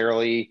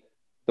necessarily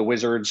the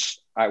Wizards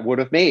would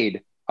have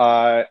made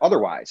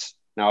otherwise.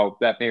 Now,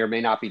 that may or may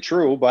not be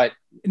true, but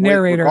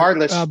narrator,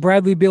 regardless,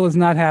 Bradley Beal is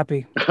not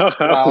happy.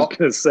 I was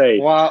going to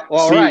say,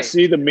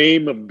 see the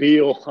meme of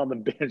Beal on the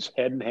bench,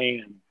 head in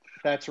hand.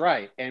 That's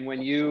right. And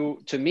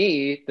to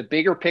me, the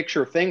bigger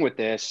picture thing with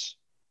this,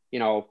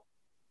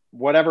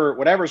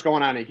 whatever's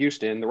going on in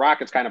Houston, the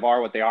Rockets kind of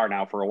are what they are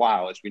now for a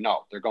while, as we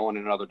know. They're going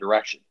in another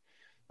direction.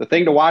 The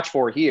thing to watch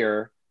for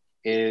here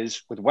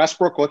is with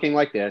Westbrook looking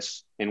like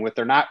this, and with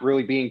there not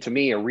really being, to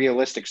me, a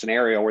realistic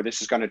scenario where this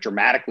is going to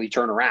dramatically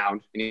turn around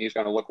and he's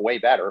going to look way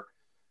better,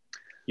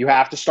 you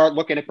have to start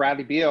looking at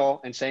Bradley Beal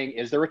and saying,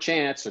 is there a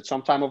chance that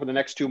sometime over the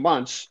next 2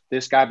 months,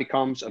 this guy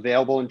becomes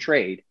available in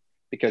trade?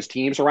 Because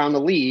teams around the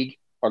league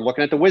are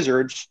looking at the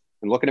Wizards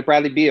and looking at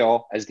Bradley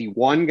Beal as the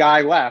one guy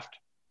left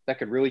that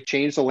could really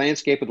change the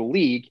landscape of the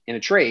league in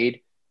a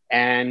trade.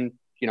 And,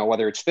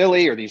 whether it's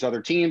Philly or these other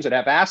teams that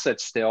have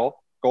assets still,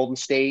 Golden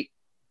State,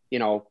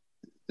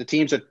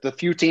 the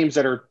few teams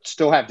that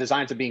still have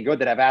designs of being good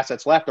that have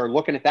assets left are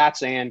looking at that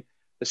saying,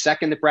 the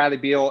second that Bradley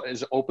Beal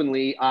is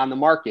openly on the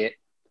market,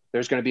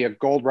 there's going to be a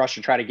gold rush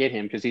to try to get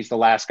him because he's the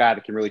last guy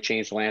that can really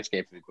change the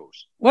landscape if he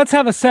moves. Let's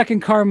have a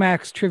second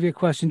CarMax trivia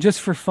question just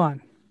for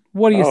fun.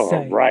 What do you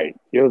say? Right.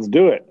 Yeah, let's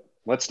do it.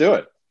 Let's do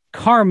it.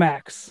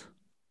 CarMax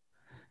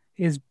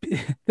is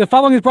the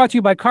following is brought to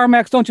you by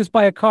CarMax. Don't just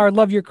buy a car,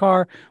 love your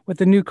car with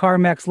the new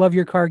CarMax Love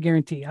Your Car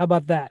guarantee. How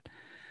about that?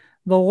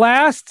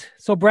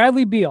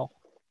 Bradley Beal,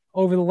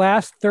 over the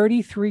last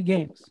 33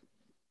 games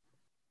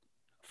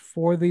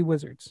for the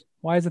Wizards.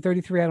 Why is it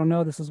 33? I don't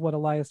know. This is what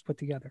Elias put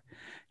together.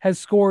 Has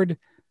scored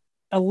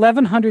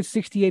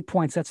 1,168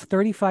 points. That's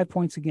 35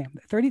 points a game.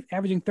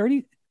 Averaging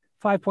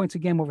 35 points a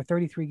game over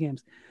 33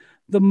 games.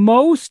 The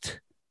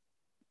most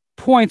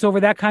points over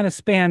that kind of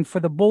span for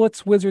the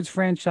Bullets Wizards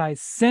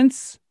franchise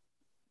since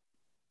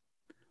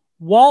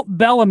Walt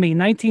Bellamy,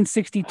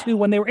 1962,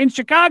 when they were in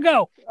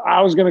Chicago.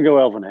 I was going to go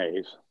Elvin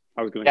Hayes.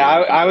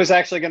 I was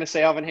actually going to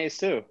say Elvin Hayes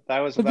too.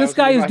 This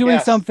guy is doing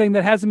something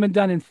that hasn't been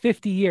done in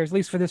 50 years, at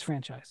least for this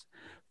franchise.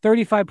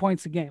 35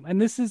 points a game.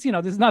 And this is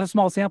not a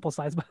small sample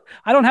size, but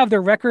I don't have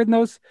their record in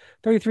those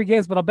 33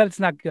 games, but I'll bet it's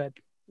not good.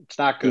 It's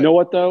not good. You know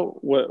what though?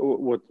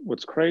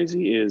 What's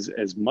crazy is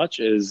as much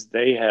as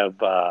they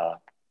have,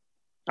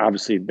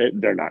 obviously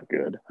they're not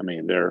good. I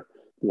mean, they're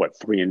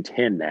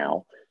 3-10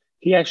 now.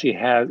 He actually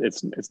has,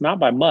 it's not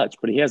by much,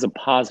 but he has a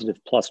positive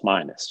plus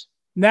minus.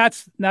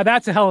 That's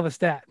a hell of a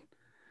stat.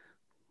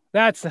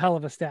 That's a hell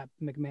of a stat,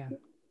 MacMahon.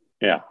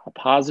 Yeah. A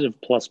positive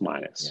plus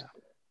minus. Yeah.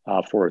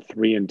 For a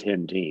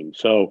 3-10 team.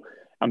 So,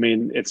 I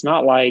mean, it's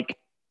not like,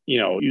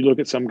 you look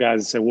at some guys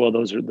and say, well,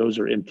 those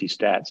are empty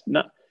stats.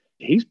 No,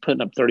 he's putting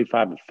up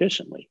 35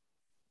 efficiently,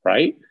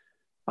 right?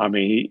 I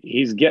mean,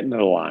 he's getting to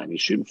the line.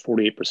 He's shooting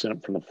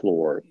 48% from the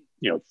floor.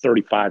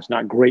 35 is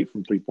not great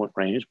from 3-point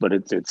range, but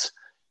it's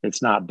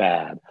not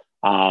bad.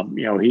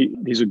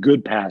 He's a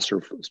good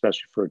passer,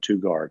 especially for a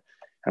 2-guard.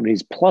 I mean,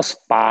 he's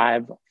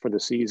 +5 for the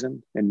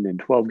season and in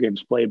 12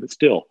 games played, but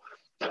still,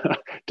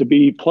 to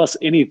be plus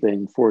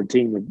anything for a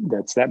team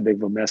that's that big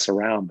of a mess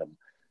around them,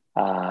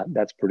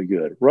 that's pretty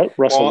good.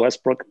 Russell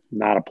Westbrook,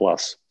 not a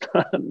plus.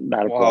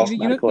 Not a plus.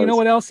 You know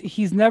what else?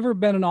 He's never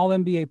been an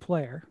All-NBA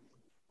player.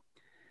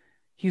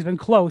 He's been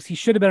close. He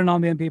should have been an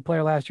All-NBA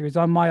player last year. He's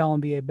on my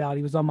All-NBA ballot.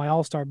 He was on my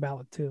All-Star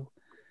ballot too.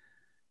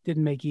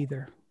 Didn't make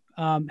either.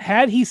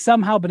 Had he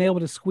somehow been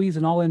able to squeeze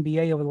an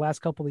All-NBA over the last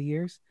couple of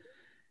years,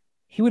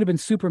 he would have been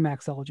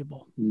Supermax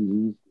eligible.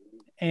 Mm-hmm.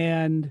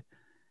 And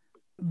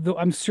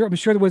I'm sure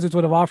the Wizards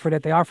would have offered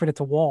it. They offered it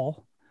to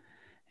Wall,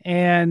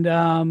 and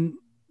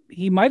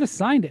he might have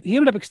signed it. He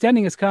ended up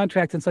extending his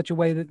contract in such a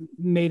way that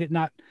made it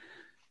not.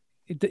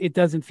 It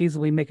doesn't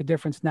feasibly make a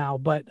difference now,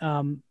 but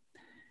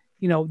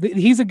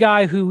he's a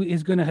guy who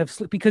is going to have,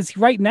 because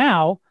right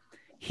now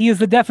he is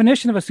the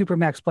definition of a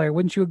Supermax player.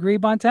 Wouldn't you agree,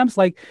 Bontemps?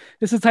 Like,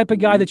 this is the type of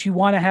guy that you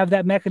want to have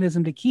that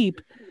mechanism to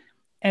keep.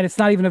 And it's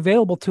not even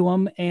available to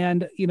him.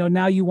 And,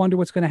 now you wonder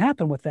what's going to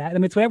happen with that. I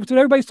mean, it's what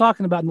everybody's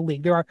talking about in the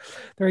league. There are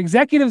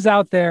executives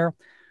out there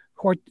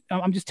who are,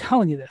 I'm just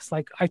telling you this,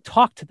 like I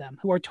talked to them,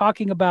 who are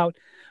talking about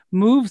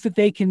moves that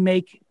they can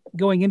make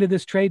going into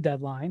this trade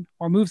deadline,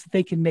 or moves that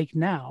they can make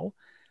now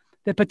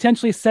that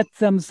potentially set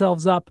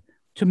themselves up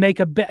to make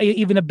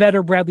even a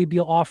better Bradley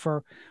Beal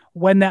offer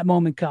when that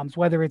moment comes,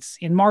 whether it's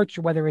in March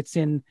or whether it's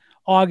in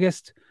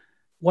August,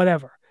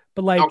 whatever.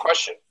 But no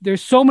question.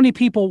 There's so many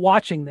people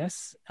watching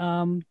this,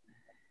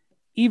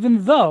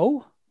 even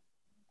though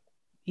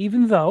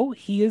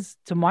he is,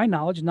 to my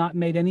knowledge, not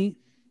made any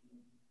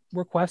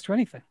request or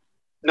anything.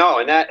 No,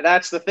 and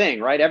that's the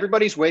thing, right?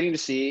 Everybody's waiting to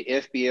see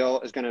if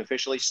Beal is going to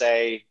officially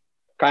say,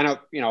 kind of,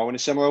 in a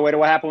similar way to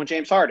what happened with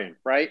James Harden,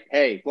 right?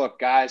 Hey, look,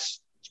 guys,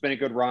 it's been a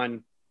good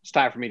run. It's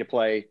time for me to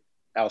play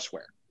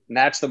elsewhere. And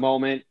that's the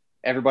moment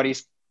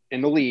everybody's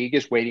in the league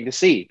is waiting to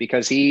see,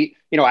 because he,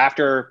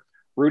 after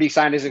Rudy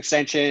signed his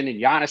extension and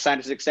Giannis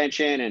signed his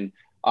extension,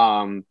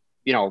 and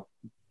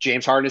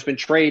James Harden has been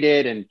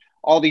traded, and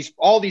all these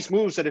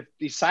moves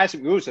these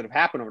seismic moves that have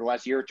happened over the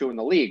last year or two in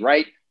the league,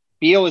 right?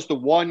 Beal is the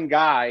one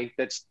guy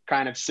that's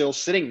kind of still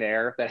sitting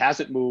there that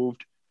hasn't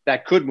moved,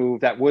 that could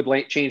move, that would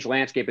change the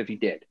landscape if he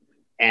did.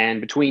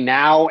 And between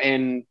now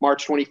and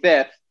March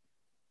 25th,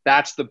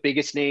 that's the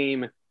biggest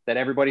name that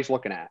everybody's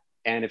looking at.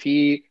 And if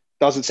he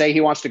doesn't say he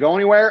wants to go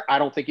anywhere, I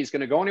don't think he's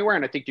going to go anywhere.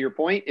 And I think, to your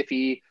point, if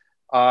he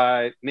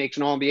makes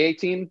an All-NBA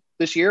team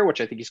this year, which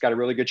I think he's got a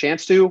really good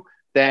chance to,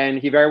 then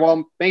he very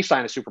well may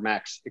sign a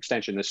Supermax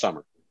extension this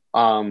summer.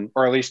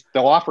 Or at least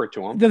they'll offer it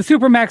to him. The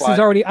Supermax is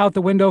already out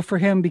the window for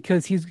him,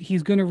 because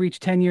he's going to reach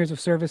 10 years of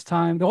service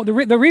time. The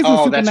reason the reason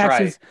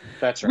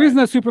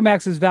the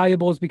Supermax is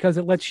valuable is because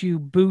it lets you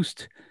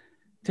boost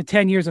to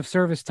 10 years of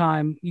service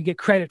time. You get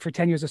credit for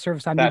 10 years of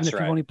service time, even if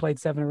you've only played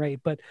 7 or 8.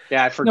 But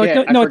yeah, I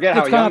forget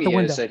how young he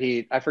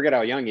is. I forget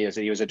how young he is.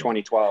 That he was a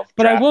 2012.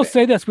 But I will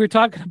say this: we were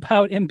talking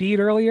about Embiid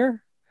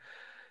earlier.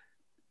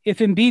 If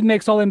Embiid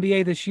makes All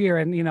NBA this year,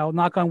 and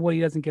knock on wood,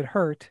 he doesn't get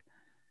hurt,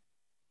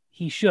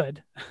 he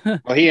should. Well,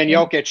 he and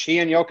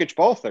Jokic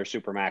both are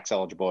Supermax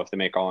eligible if they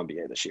make All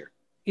NBA this year.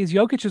 Is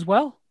Jokic as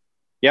well?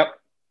 Yep.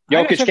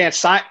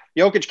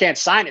 Jokic can't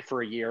sign it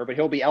for a year, but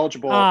he'll be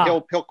eligible.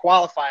 He'll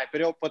qualify,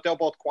 but they'll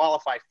both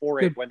qualify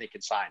for it when they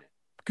can sign it.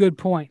 Good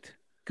point.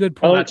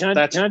 Well, can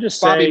I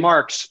just Bobby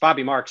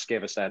say, Marks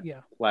gave us that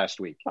Yeah. last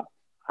week.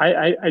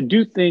 I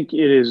do think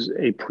it is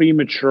a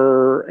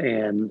premature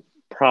and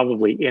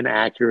probably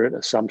inaccurate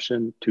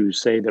assumption to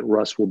say that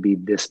Russ will be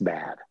this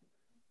bad.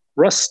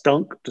 Russ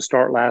stunk to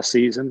start last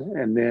season,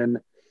 and then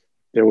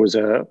there was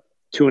a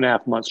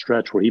 2.5 month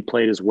stretch where he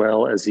played as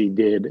well as he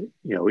did,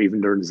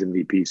 even during his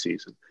MVP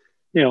season.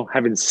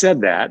 Having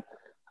said that,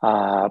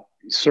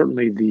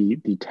 certainly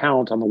the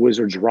talent on the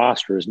Wizards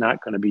roster is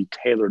not going to be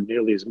tailored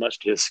nearly as much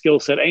to his skill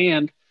set.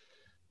 And,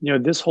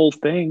 this whole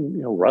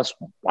thing, Russ,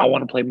 I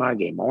want to play my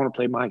game. I want to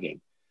play my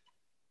game.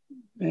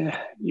 The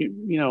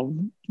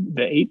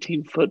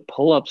 18-foot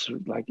pull-ups,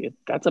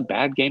 that's a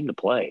bad game to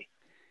play.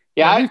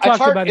 Yeah,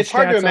 it's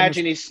hard to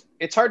imagine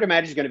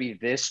he's going to be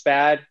this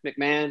bad,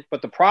 McMahon.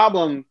 But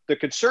the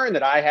concern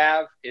that I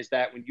have is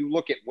that when you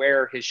look at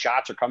where his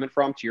shots are coming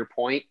from, to your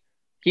point,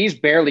 he's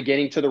barely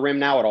getting to the rim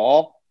now at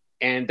all.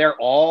 And they're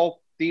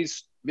all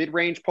these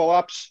mid-range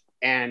pull-ups.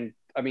 And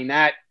I mean,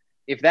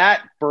 if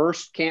that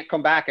burst can't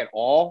come back at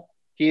all,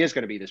 he is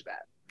going to be this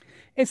bad.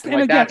 It's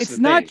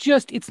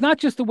not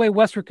just the way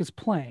Westbrook is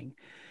playing.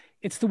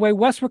 It's the way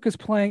Westbrook is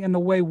playing and the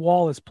way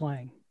Wall is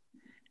playing,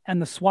 and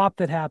the swap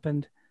that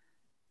happened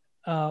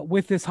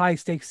with this high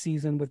stakes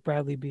season with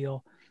Bradley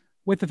Beal,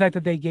 with the fact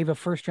that they gave a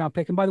first round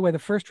pick. And by the way, the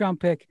first round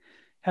pick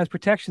has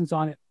protections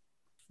on it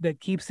that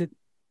keeps it.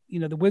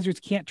 The Wizards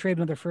can't trade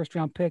another first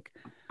round pick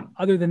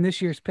other than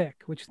this year's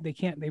pick, which they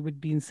can't. They would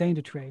be insane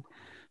to trade.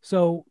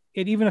 So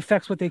it even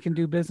affects what they can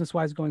do business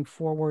wise going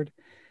forward.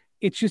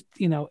 It's just,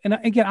 and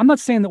again, I'm not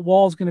saying that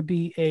Wall's going to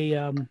be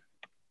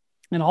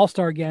an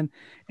all-star again.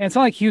 And it's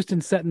not like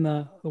Houston's setting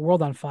the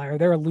world on fire.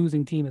 They're a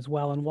losing team as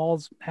well. And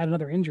Wall's had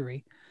another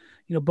injury.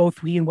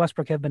 Both he and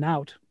Westbrook have been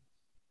out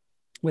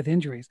with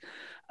injuries.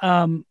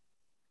 I'm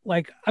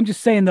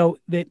just saying though,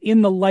 that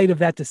in the light of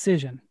that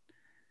decision,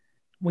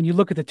 when you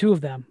look at the two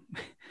of them,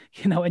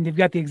 and you've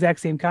got the exact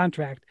same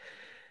contract,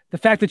 the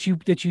fact that you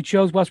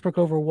chose Westbrook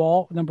over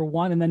Wall, number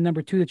one, and then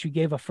number two, that you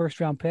gave a first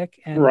round pick.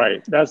 And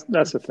right. That's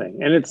the thing.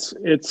 And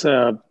it's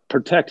a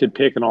protected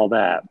pick and all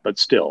that, but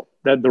still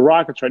that the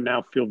Rockets right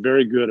now feel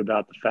very good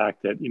about the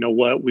fact that,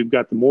 we've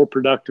got the more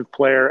productive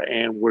player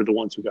and we're the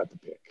ones who got the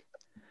pick.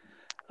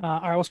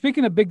 All right. Well,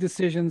 speaking of big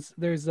decisions,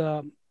 there's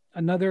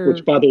another.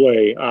 Which, by the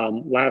way,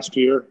 last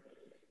year,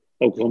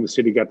 Oklahoma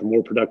City got the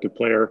more productive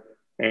player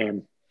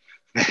and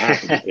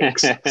half of the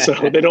picks.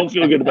 So they don't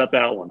feel good about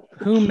that one.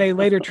 Whom they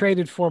later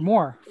traded for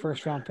more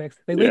first-round picks.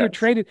 They later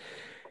traded.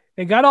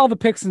 They got all the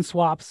picks and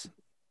swaps,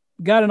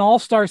 got an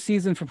all-star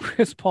season from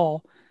Chris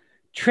Paul,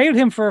 traded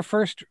him for a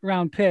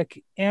first-round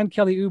pick and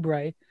Kelly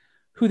Oubre,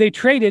 who they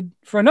traded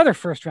for another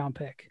first-round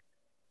pick.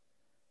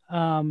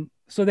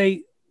 So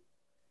they.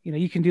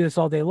 You can do this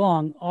all day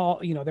long.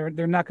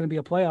 They're not going to be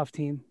a playoff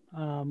team.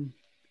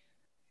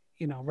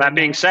 That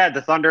being said,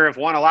 the Thunder have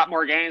won a lot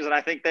more games than I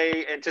think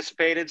they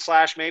anticipated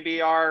 /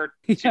 maybe are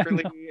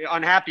secretly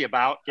unhappy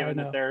about, given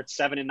that they're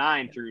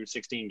 7-9 through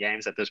 16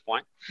 games at this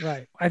point.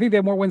 Right. I think they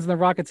have more wins than the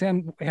Rockets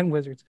and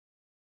Wizards.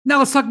 Now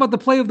let's talk about the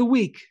play of the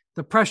week.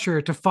 The pressure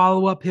to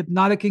follow up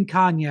Hypnotic and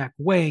Cognac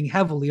weighing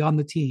heavily on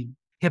the team.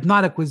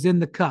 Hypnotic was in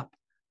the cup,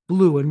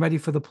 blue and ready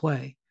for the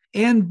play.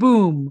 And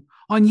boom,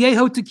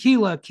 Añejo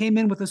Tequila came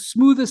in with a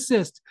smooth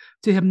assist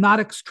to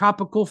Hypnotic's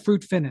tropical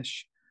fruit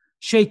finish.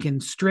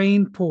 Shaken,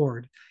 strained,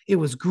 poured. It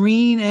was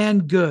green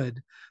and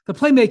good. The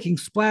playmaking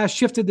splash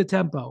shifted the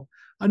tempo.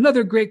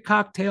 Another great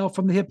cocktail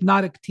from the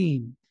Hypnotic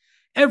team.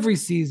 Every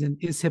season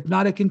is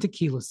Hypnotic and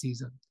Tequila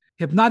season.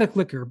 Hypnotic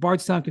Liquor,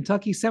 Bardstown,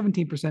 Kentucky,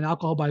 17%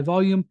 alcohol by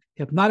volume.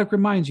 Hypnotic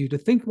reminds you to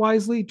think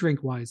wisely,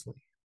 drink wisely.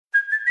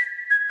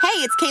 Hey,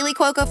 it's Kaylee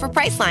Cuoco for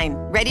Priceline.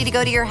 Ready to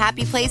go to your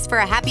happy place for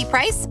a happy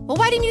price? Well,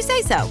 why didn't you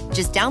say so?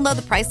 Just download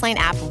the Priceline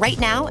app right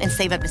now and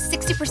save up to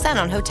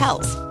 60% on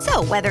hotels.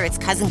 So whether it's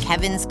Cousin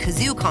Kevin's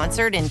Kazoo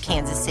Concert in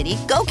Kansas City,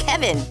 go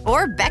Kevin,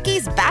 or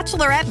Becky's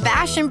Bachelorette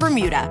Bash in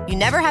Bermuda, you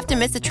never have to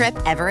miss a trip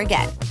ever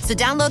again. So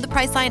download the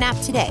Priceline app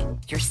today.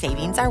 Your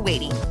savings are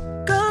waiting.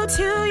 Go to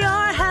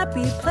your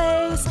happy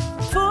place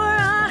for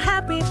a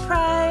happy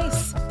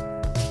price.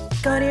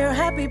 Go to your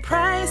happy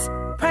price,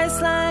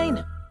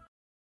 Priceline.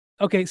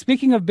 Okay,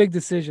 speaking of big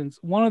decisions,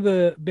 one of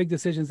the big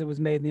decisions that was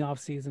made in the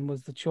offseason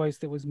was the choice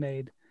that was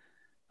made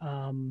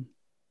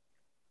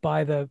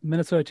by the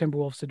Minnesota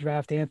Timberwolves to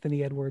draft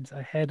Anthony Edwards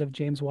ahead of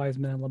James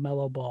Wiseman and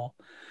LaMelo Ball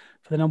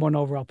for the number 1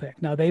 overall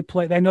pick. Now,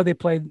 I know they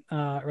played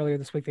earlier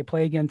this week. They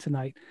play again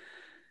tonight.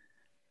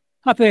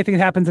 Not that anything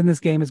that happens in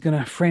this game is going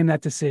to frame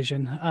that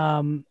decision.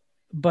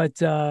 But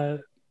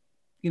the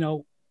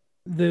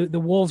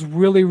Wolves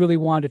really, really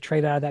wanted to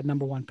trade out of that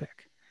number 1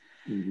 pick.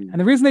 Mm-hmm. And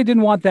the reason they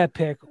didn't want that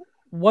pick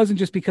wasn't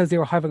just because they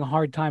were having a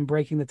hard time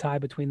breaking the tie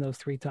between those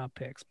 3 top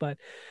picks, but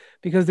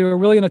because they were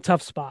really in a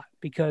tough spot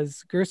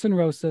because Gerson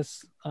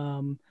Rosas,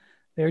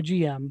 their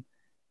GM,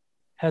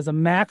 has a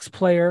max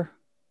player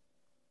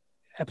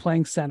at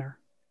playing center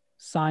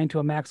signed to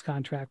a max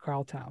contract,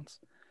 Karl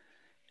Towns.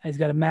 And he's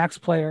got a max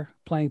player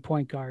playing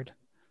point guard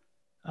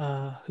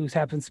who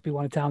happens to be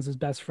one of Towns'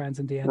 best friends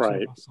in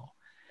D'Angelo Russell.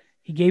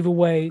 He gave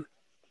away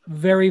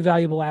very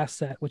valuable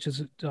asset, which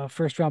is a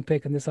first-round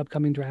pick in this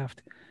upcoming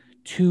draft,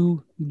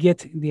 to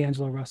get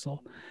D'Angelo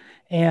Russell.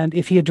 And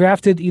if he had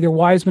drafted either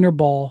Wiseman or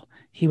Ball,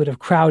 he would have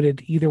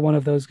crowded either one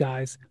of those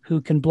guys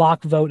who can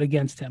block vote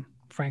against him,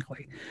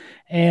 frankly.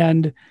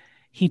 And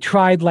he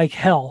tried like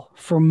hell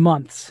for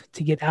months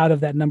to get out of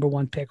that number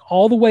one pick,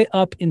 all the way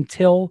up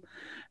until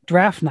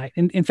draft night.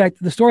 And in fact,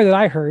 the story that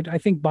I heard, I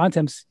think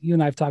Bontemps, you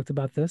and I have talked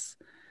about this,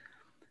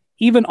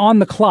 even on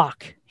the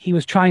clock, he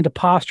was trying to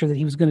posture that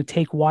he was going to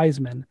take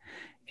Wiseman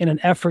in an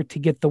effort to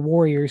get the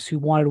Warriors, who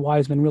wanted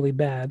Wiseman really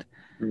bad,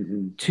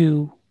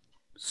 to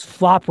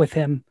flop with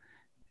him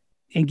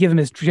and give him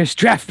his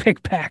draft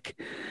pick back,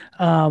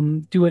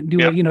 do a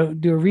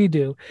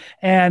redo.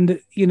 And,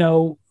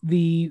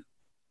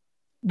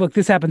 look,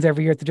 this happens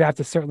every year at the draft.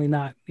 It's certainly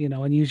not,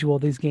 unusual.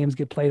 These games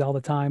get played all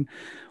the time.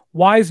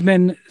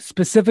 Wiseman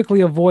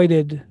specifically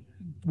avoided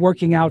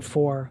working out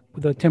for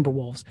the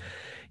Timberwolves.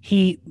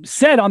 He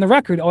said on the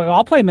record, "Oh,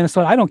 I'll play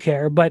Minnesota. I don't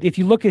care." But if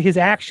you look at his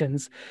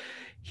actions,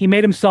 he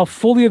made himself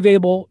fully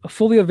available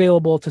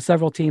to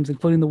several teams,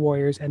 including the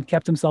Warriors, and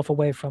kept himself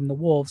away from the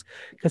Wolves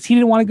because he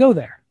didn't want to go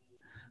there.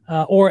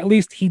 Or at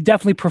least he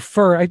definitely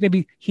preferred,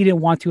 maybe he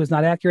didn't want to is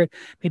not accurate.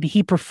 Maybe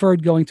he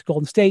preferred going to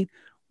Golden State,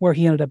 where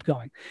he ended up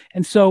going.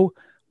 And so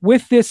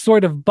with this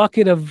sort of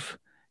bucket of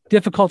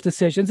difficult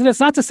decisions, and it's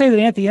not to say that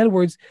Anthony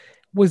Edwards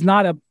was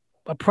not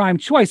a prime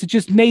choice. It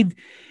just made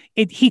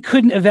it, he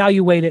couldn't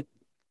evaluate it,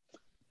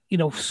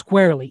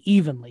 squarely,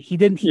 evenly.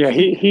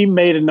 He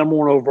made a number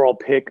one overall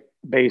pick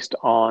based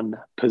on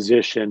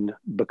position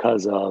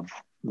because of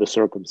the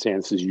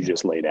circumstances you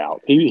just laid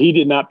out. He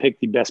did not pick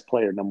the best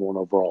player number one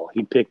overall.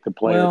 He picked the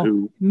player I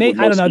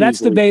don't know. That's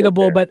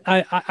debatable, but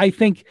I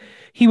think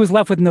he was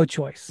left with no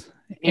choice.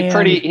 He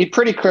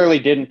pretty clearly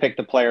didn't pick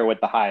the player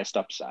with the highest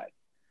upside.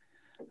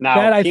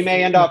 Now he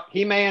may end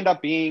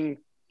up being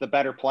the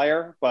better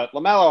player, but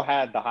LaMelo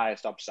had the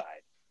highest upside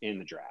in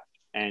the draft,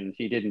 and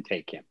he didn't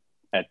take him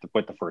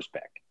with the first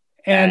pick.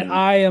 And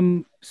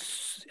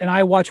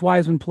I watch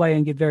Wiseman play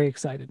and get very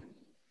excited.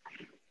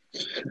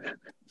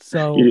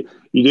 So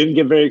you didn't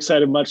get very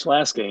excited much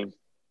last game.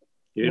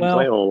 You didn't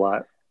play a whole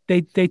lot.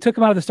 They took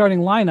him out of the starting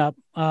lineup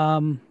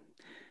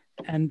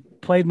and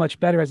played much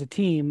better as a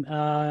team.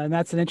 And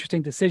that's an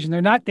interesting decision.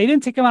 They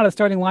didn't take him out of the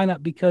starting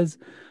lineup because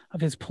of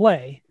his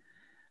play.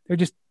 They're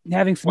just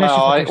having some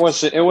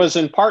issues. It was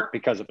in part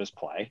because of his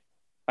play.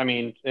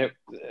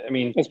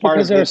 It's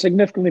because they're a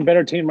significantly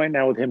better team right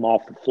now with him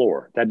off the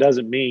floor. That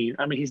doesn't mean,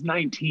 he's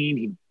 19.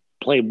 He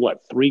played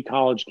 3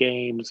 college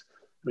games.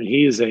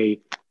 He is a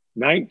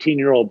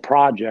 19-year-old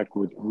project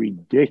with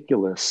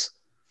ridiculous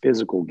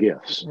physical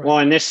gifts. Well,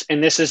 and this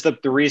is the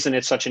reason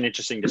it's such an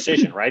interesting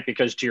decision, right?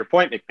 Because to your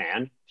point,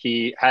 MacMahon,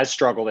 he has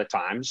struggled at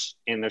times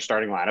in their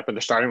starting lineup, and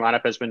the starting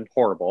lineup has been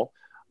horrible.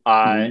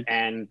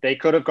 And they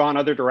could have gone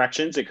other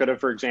directions. They could have,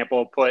 for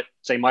example, put,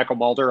 say, Michael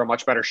Mulder, a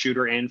much better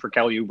shooter, in for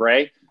Kelly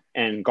Oubre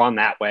and gone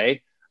that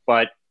way.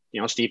 But,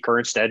 Steve Kerr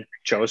instead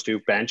chose to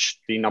bench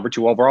the number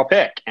 2 overall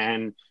pick.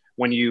 And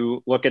when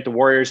you look at the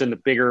Warriors in the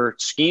bigger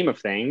scheme of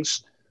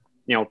things,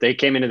 they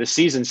came into the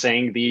season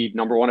saying the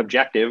number one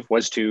objective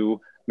was to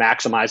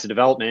maximize the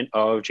development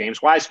of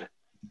James Wiseman.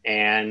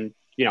 And,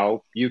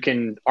 you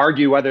can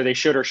argue whether they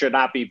should or should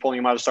not be pulling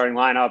him out of the starting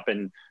lineup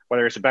and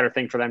whether it's a better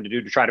thing for them to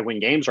do to try to win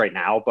games right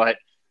now. But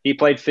he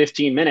played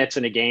 15 minutes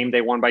in a game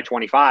they won by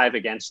 25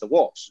 against the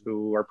Wolves,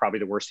 who are probably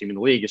the worst team in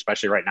the league,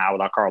 especially right now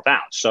without Karl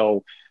Towns.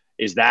 So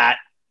is that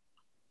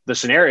the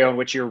scenario in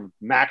which you're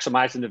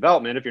maximizing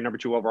development of your number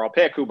 2 overall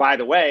pick, who, by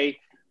the way,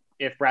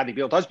 if Bradley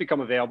Beal does become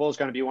available, is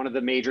going to be one of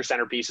the major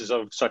centerpieces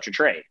of such a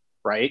trade,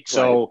 right?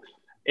 So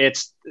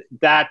it's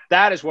that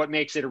is what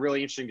makes it a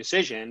really interesting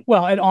decision.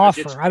 Well, an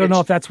offer. I don't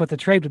know if that's what the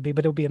trade would be,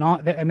 but it would be an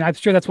offer. I'm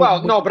sure that's what.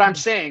 Well, no, but I'm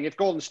saying if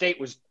Golden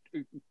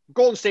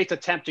State's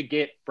attempt to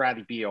get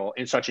Bradley Beal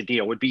in such a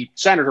deal would be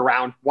centered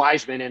around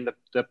Wiseman and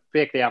the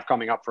pick they have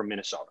coming up from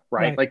Minnesota,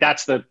 right? Like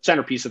that's the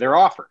centerpiece of their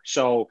offer.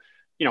 So,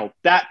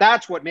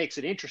 that's what makes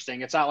it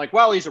interesting. It's not like,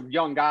 well, he's a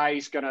young guy.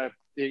 He's gonna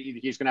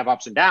have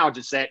ups and downs.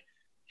 It's that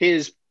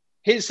his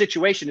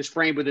situation is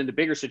framed within the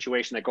bigger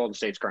situation that Golden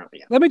State's currently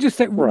in. Let me just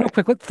say real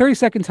quick,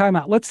 30-second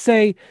timeout. Let's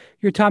say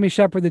you're Tommy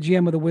Shepard, the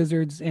GM of the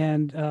Wizards,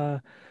 and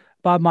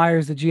Bob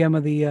Myers, the GM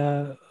of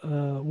the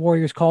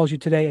Warriors, calls you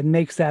today and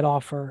makes that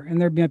offer.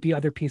 And there might be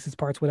other pieces,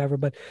 parts, whatever,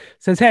 but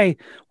says, hey,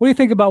 what do you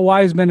think about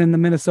Wiseman and the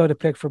Minnesota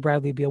pick for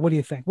Bradley Beal? What do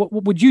you think?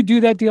 Would you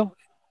do that deal?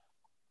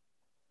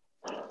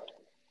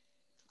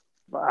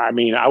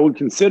 I would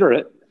consider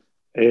it.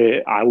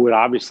 I would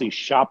obviously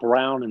shop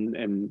around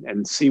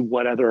and see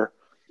what other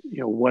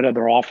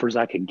offers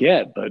I could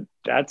get, but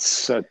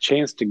that's a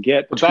chance to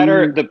get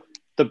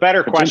the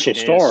better question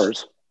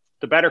stars.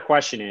 The better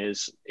question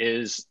is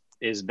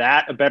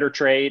that a better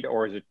trade,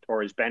 or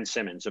is Ben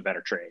Simmons a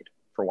better trade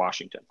for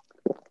Washington?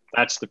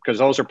 Because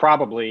those are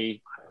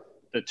probably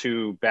the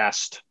 2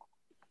 best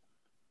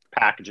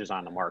packages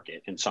on the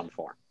market in some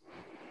form.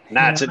 And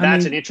that's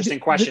an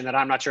interesting question that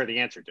I'm not sure the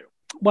answer to.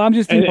 Well, I'm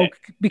just thinking,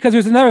 because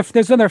there's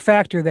another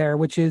factor there,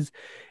 which is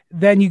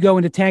then you go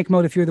into tank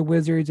mode if you're the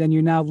Wizards, and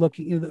you're now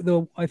looking.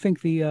 Though I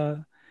think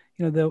the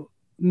the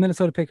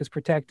Minnesota pick is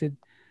protected.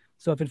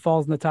 So if it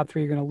falls in the top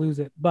 3, you're going to lose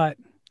it. But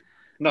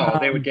no,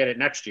 they would get it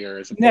next year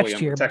as a next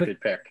fully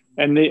unprotected pick.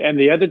 And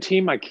the other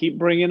team I keep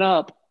bringing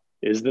up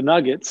is the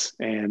Nuggets.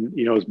 And,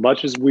 as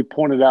much as we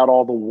pointed out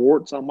all the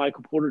warts on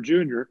Michael Porter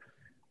Jr.,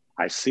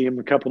 I see him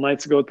a couple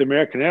nights ago at the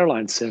American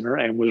Airlines Center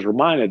and was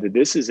reminded that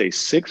this is a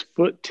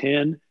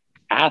 6'10"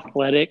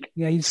 athletic,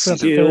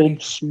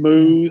 skilled,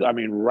 smooth. I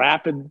mean,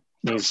 rapid.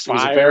 He's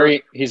a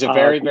very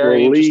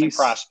interesting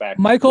prospect.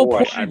 Michael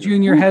Porter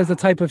Jr. has the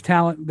type of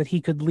talent that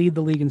he could lead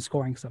the league in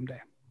scoring someday.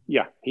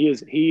 Yeah, he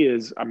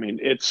is. I mean,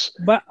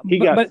 he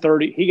got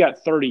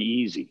 30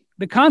 easy.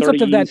 The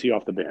concept of that easy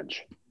off the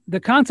bench.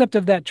 The concept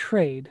of that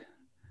trade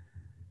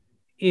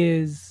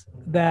is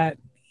that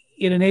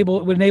would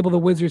enable the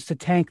Wizards to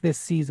tank this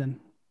season.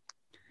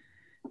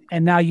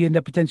 And now you end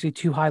up potentially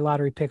 2 high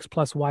lottery picks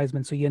plus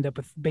Wiseman, so you end up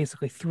with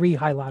basically 3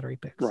 high lottery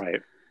picks,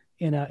 right?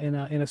 In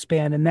a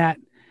span, and that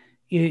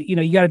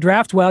you got to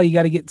draft well, you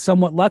got to get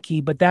somewhat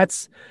lucky, but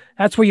that's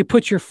where you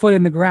put your foot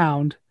in the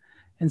ground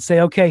and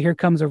say, okay, here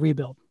comes a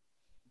rebuild.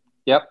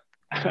 Yep.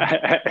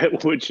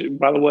 Which,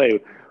 by the way,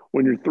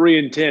 when you're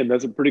 3-10,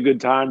 that's a pretty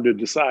good time to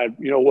decide.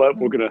 You know what,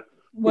 we're gonna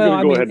go ahead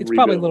and rebuild. It's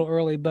probably a little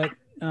early, but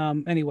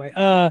anyway.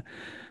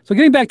 So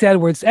getting back to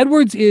Edwards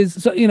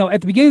is, so,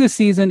 at the beginning of the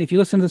season, if you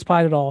listen to this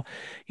pod at all,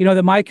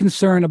 that my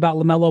concern about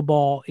LaMelo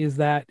Ball is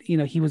that,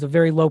 he was a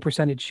very low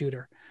percentage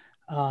shooter,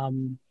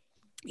 in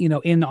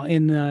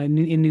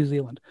New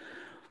Zealand.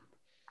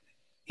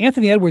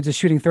 Anthony Edwards is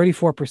shooting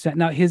 34%.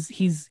 Now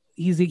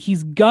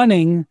he's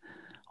gunning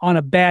on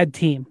a bad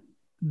team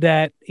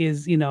that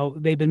is,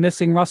 they've been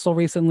missing Russell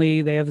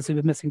recently. They obviously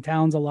been missing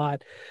Towns a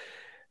lot.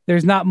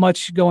 There's not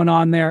much going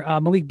on there.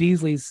 Malik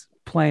Beasley's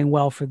playing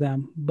well for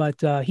them,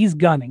 but he's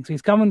gunning. So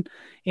he's coming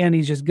and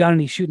he's just gunning.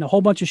 He's shooting a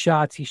whole bunch of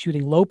shots. He's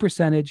shooting low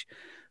percentage,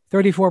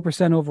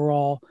 34%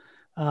 overall,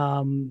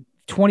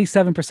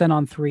 27%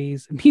 on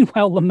threes.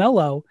 Meanwhile,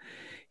 LaMelo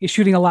is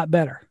shooting a lot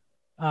better.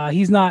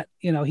 He's not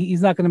going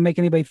to make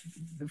anybody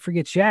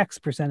forget Shaq's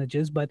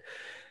percentages, but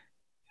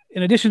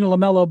in addition to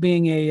LaMelo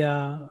being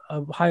a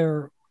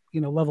higher,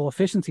 level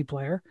efficiency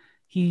player,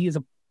 he is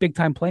a big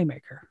time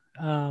playmaker.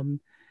 And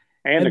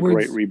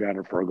Edwards, a great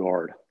rebounder for a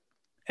guard.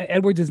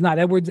 Edwards is not.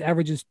 Edwards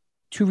averages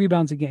 2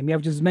 rebounds a game. He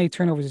averages as many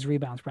turnovers as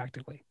rebounds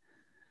practically.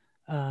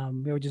 He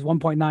averages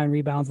 1.9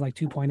 rebounds and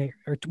 2.8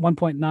 or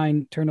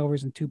 1.9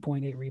 turnovers and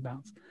 2.8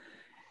 rebounds.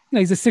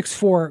 He's a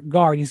 6'4"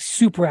 guard. He's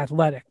super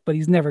athletic, but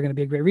he's never going to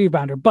be a great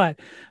rebounder. But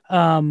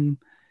LaMelo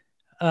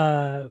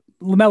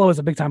is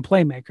a big time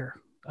playmaker,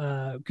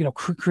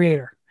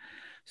 creator.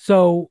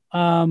 So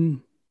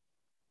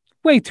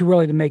way too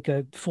early to make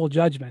a full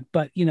judgment.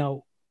 But,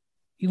 you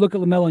look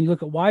at LaMelo and you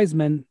look at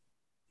Wiseman,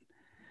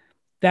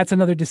 that's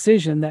another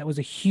decision that was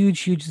a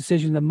huge, huge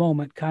decision in the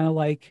moment, kind of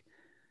like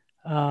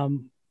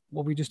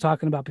what we were just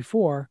talking about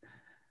before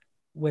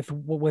with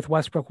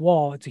Westbrook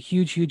Wall. It's a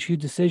huge, huge,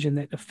 huge decision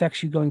that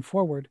affects you going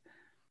forward.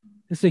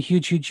 This is a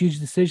huge, huge, huge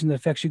decision that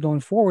affects you going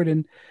forward.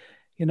 And,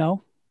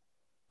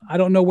 I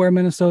don't know where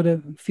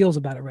Minnesota feels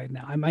about it right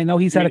now. I know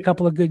he's had a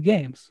couple of good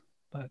games,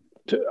 but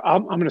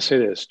I'm going to say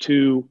this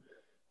to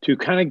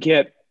kind of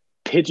get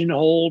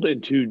pigeonholed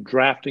into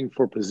drafting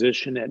for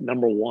position at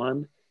number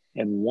 1.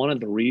 And one of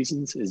the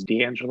reasons is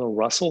D'Angelo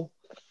Russell.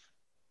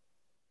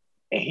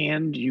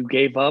 And you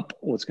gave up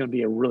what's going to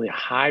be a really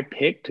high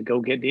pick to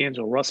go get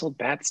D'Angelo Russell.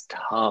 That's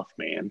tough,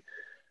 man.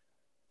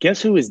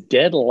 Guess who is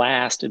dead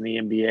last in the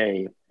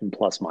NBA in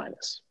plus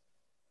minus?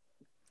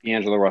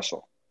 D'Angelo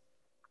Russell.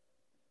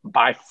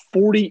 By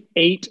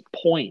 48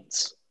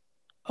 points.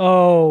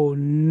 Oh,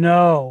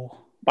 no.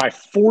 By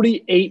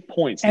 48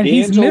 points. And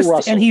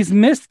he's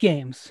missed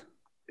games.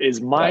 Is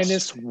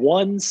minus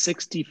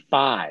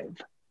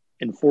 165.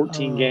 In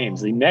 14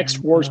 games. The next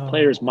worst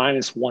player is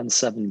minus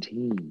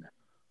 117.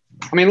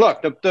 I mean,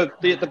 look,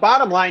 the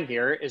bottom line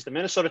here is the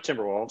Minnesota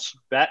Timberwolves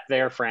bet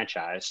their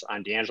franchise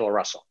on D'Angelo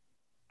Russell.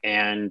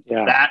 And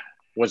that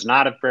was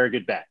not a very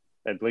good bet,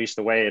 at least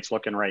the way it's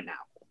looking right now.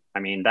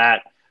 I mean,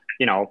 that,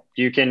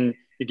 you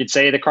could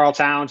say that Karl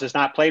Towns has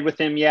not played with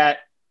him yet.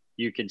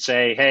 You could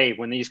say, hey,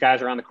 when these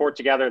guys are on the court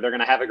together, they're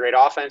going to have a great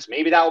offense.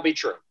 Maybe that will be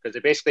true because they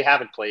basically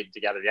haven't played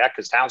together yet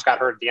because Towns got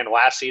hurt at the end of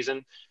last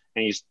season.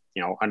 And he's,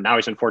 and now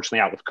he's unfortunately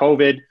out with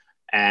COVID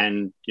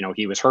and,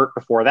 he was hurt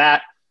before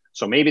that.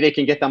 So maybe they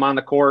can get them on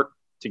the court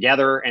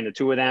together and the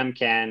two of them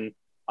can,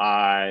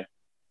 find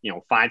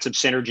some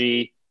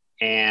synergy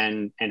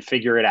and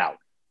figure it out.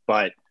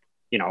 But,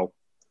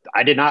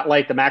 I did not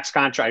like the max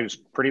contract. I was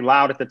pretty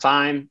loud at the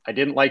time. I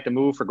didn't like the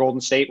move for Golden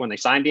State when they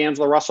signed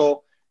D'Angelo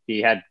Russell.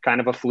 He had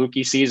kind of a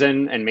fluky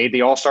season and made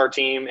the All-Star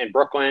team in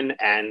Brooklyn.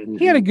 And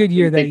he had a good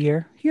year that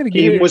year. He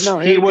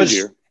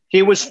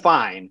was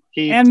fine.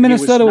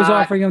 Minnesota was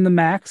offering him the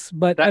max,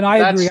 but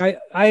I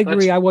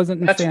agree. I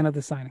wasn't a fan of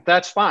the signing.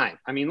 That's fine.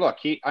 I mean, look,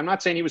 I'm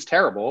not saying he was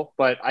terrible,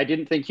 but I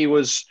didn't think he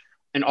was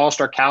an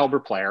all-star caliber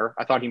player.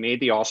 I thought he made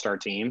the all-star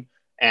team.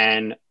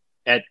 And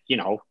I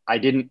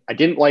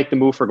didn't like the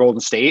move for Golden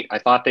State. I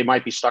thought they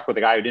might be stuck with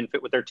a guy who didn't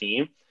fit with their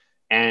team.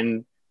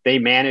 And they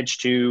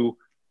managed to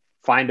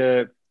find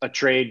a a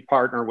trade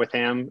partner with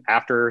him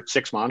after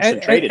 6 months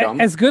and traded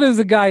him. As good as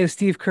a guy as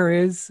Steve Kerr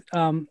is,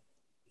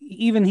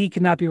 even he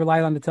cannot be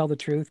relied on to tell the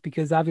truth,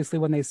 because obviously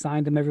when they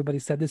signed him, everybody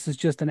said this is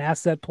just an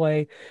asset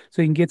play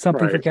so you can get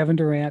something for Kevin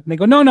Durant. And they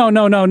go, no.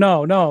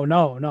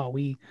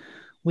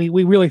 We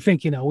really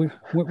think, we're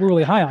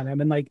really high on him.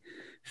 And like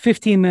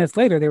 15 minutes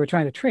later, they were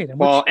trying to trade him.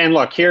 Well, and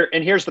look here,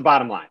 and here's the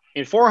bottom line.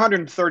 In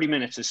 430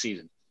 minutes this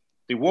season,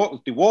 the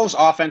Wolves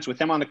offense with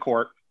him on the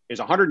court is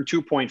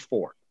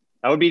 102.4.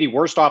 That would be the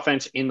worst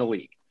offense in the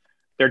league.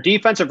 Their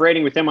defensive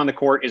rating with him on the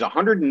court is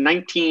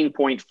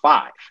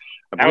 119.5.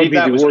 That would be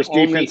the worst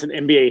defense in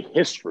NBA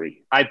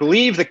history. I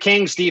believe the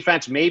Kings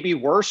defense may be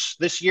worse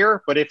this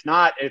year, but if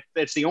not,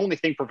 it's the only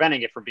thing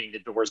preventing it from being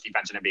the worst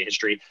defense in NBA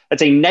history.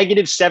 That's a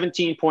negative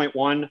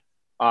 17.1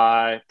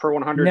 per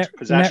 100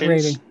 possessions. Net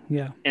rating,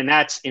 yeah. And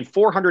that's in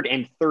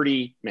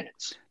 430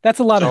 minutes. That's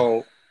a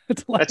lot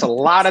that's a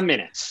lot of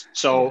minutes.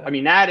 So, yeah. I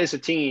mean, that is a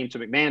team, to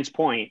McMahon's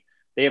point,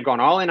 they have gone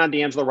all in on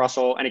D'Angelo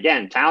Russell. And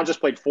again, Towns just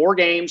played 4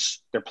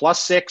 games. They're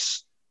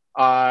 +6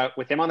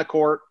 with him on the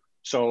court.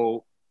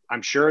 So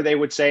I'm sure they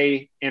would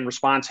say in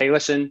response, hey,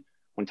 listen,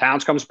 when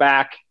Towns comes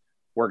back,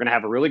 we're going to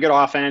have a really good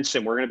offense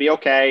and we're going to be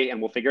okay and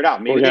we'll figure it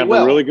out. Maybe we're going to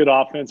have a really good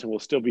offense and we'll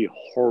still be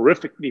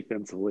horrific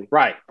defensively.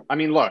 Right. I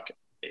mean, look,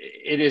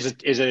 is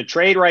it a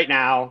trade right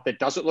now that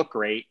doesn't look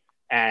great?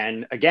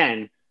 And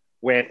again,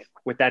 with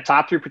that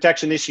top 3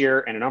 protection this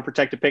year and an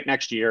unprotected pick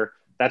next year,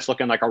 that's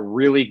looking like a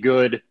really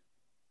good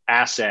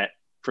asset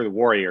for the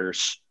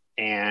Warriors.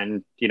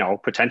 And,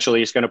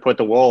 potentially it's going to put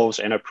the Wolves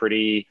in a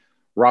pretty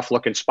rough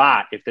looking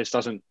spot if this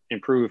doesn't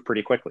improve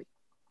pretty quickly.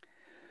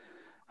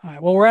 All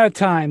right. Well, we're out of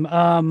time.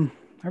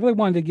 I really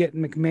wanted to get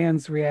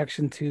McMahon's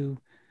reaction to,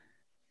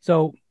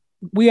 so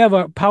we have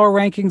a power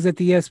rankings at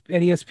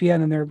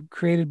ESPN, and they're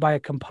created by a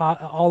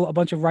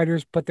bunch of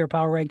writers put their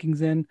power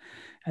rankings in,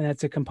 and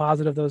that's a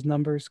composite of those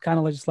numbers, kind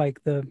of just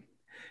like the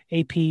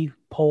AP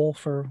poll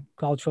for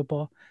college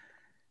football.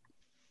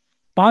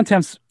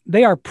 Bontemps,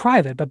 they are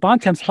private, but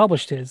Bontemps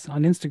published his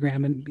on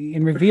Instagram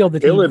and revealed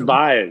that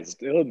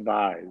ill-advised.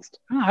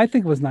 I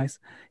think it was nice.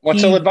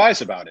 What's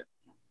ill-advised about it?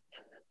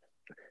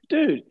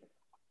 Dude,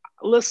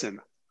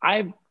 listen,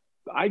 I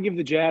give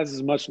the Jazz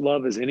as much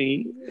love as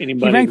anybody. He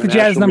ranked the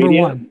Jazz number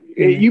media. 1.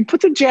 You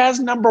put the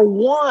Jazz number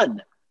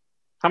 1.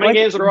 How many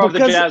games in a row have the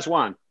Jazz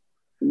won?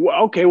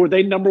 Okay, were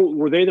they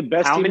the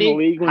best team in the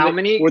league?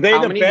 Were they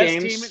the best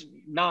games? team?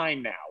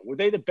 9 now. Were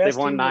they the best? They've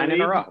won 9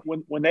 in a row.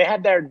 When they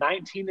had their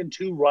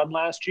 19-2 run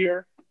last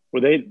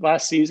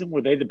season,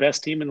 were they the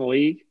best team in the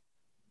league?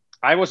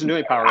 I wasn't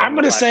doing power rankings. I'm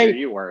going to say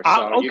you were.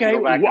 So okay.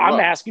 I'm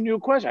asking you a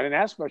question. I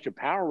didn't ask about your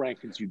power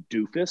rankings, you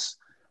doofus.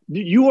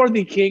 You are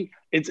the king.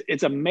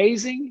 It's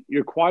amazing.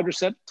 Your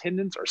quadricep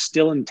tendons are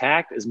still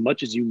intact as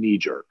much as you knee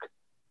jerk.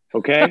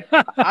 Okay,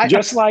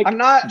 just like I'm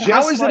not.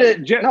 How is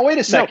it? No, wait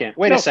a second.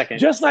 Wait a second.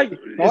 Just like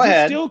Go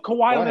ahead. It still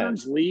Kawhi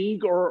Leonard's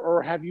league,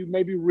 or have you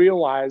maybe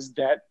realized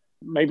that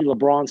maybe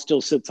LeBron still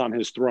sits on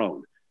his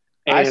throne?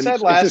 And I said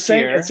last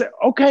year.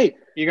 Okay,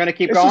 you're going to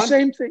keep going. The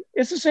same thing.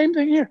 It's the same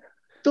thing here.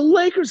 The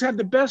Lakers have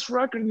the best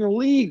record in the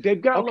league. They've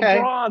got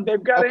LeBron.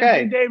 They've got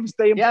Anthony Davis.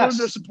 They improved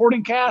their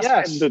supporting cast,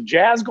 and the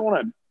Jazz go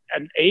on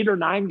an 8 or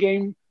 9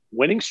 game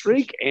winning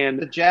streak, and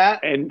the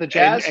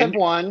Jazz have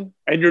won.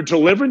 And you're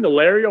delivering the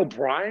Larry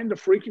O'Brien to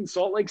freaking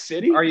Salt Lake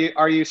City. Are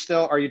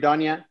you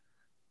done yet?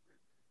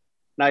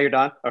 Now you're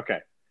done. Okay.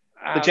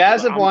 The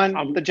Jazz have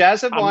won. The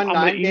Jazz have won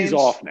 9 games. Ease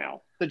off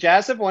now. The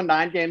Jazz have won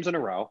 9 games in a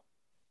row.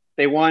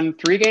 They won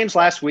 3 games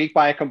last week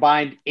by a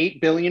combined 8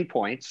 billion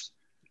points.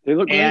 They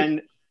look and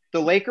great.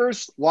 The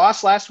Lakers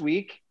lost last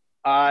week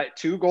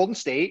to Golden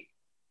State.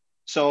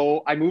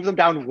 So I moved them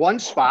down 1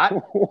 spot.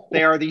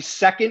 They are the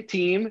 2nd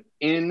team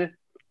in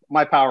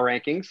my power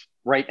rankings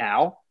right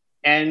now.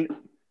 And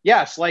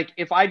yes, like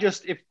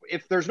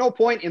if there's no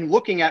point in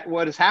looking at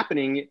what is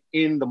happening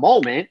in the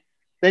moment,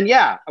 then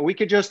yeah, we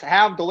could just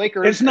have the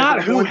Lakers. It's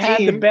not who had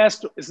the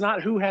best. It's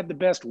not who had the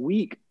best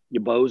week, you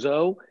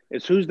bozo.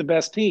 It's who's the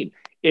best team.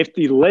 If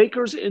the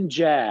Lakers and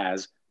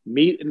Jazz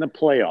meet in the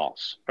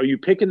playoffs, are you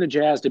picking the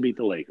Jazz to beat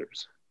the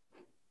Lakers?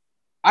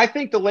 I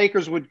think the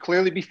Lakers would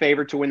clearly be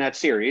favored to win that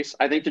series.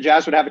 I think the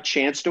Jazz would have a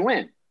chance to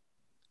win.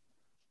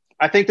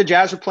 I think the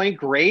Jazz are playing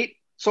great,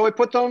 so I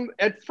put them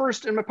at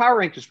first in my power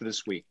rankings for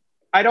this week.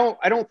 I don't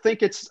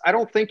think it's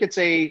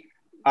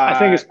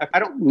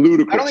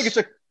ludicrous.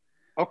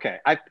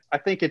 I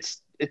think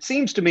it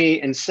seems to me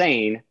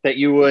insane that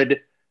you would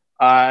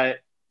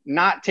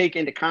not take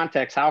into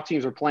context how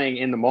teams are playing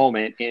in the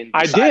moment.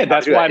 I did.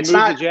 That's why I moved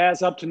the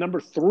Jazz up to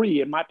number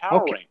 3 in my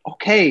power ranking.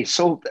 Okay,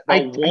 so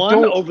I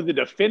won over the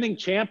defending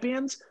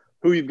champions,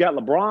 who you've got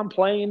LeBron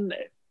playing.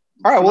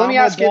 All right. Well, let me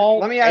ask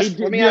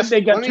you.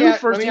 They got 2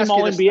 first-team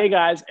All-NBA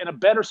guys and a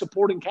better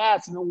supporting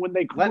cast, and then when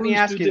they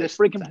cruise through the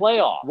freaking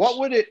playoffs, what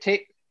would it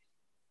take?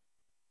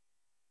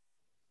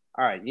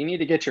 All right, you need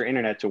to get your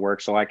internet to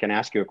work so I can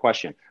ask you a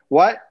question.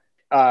 What?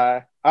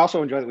 I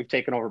also enjoy that we've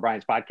taken over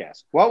Brian's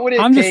podcast. What would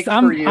it take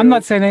for you? I'm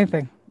not saying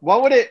anything.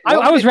 What would it?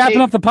 I was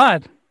wrapping up the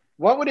pod.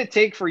 what would it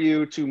take for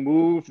you to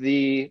move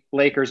the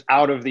Lakers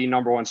out of the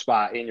number one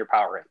spot in your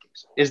power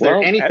rankings? Is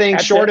there anything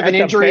short of an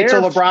injury to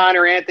LeBron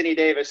or Anthony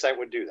Davis that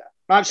would do that?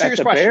 I'm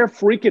serious question. At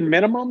the bare freaking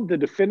minimum, the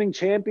defending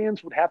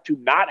champions would have to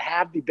not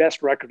have the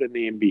best record in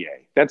the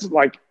NBA. That's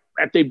like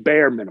at the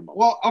bare minimum.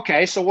 Well,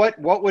 okay. So what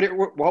would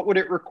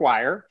it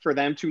require for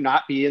them to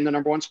not be in the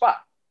number one spot?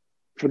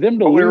 For them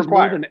to lose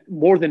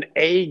more than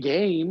a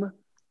game,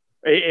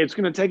 it's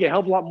going to take a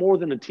hell of a lot more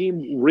than a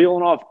team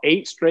reeling off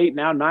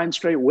 9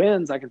 straight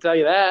wins. I can tell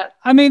you that.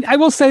 I mean, I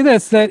will say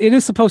this, that it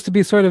is supposed to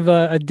be sort of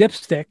a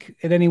dipstick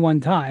at any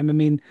one time. I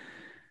mean,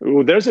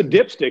 there's a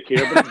dipstick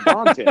here, but it's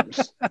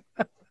Bontemps.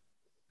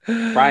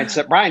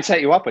 Brian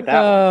set you up with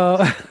that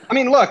one. I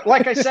mean, look,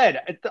 like I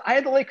said, I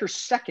had the Lakers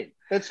second.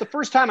 That's the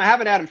first time I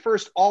haven't had them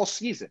first all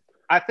season.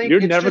 I think you're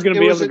never going to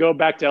be able to go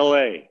back to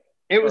LA.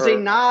 It was a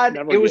nod.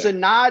 It was a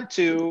nod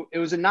to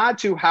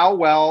how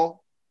well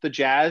the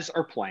Jazz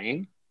are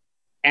playing,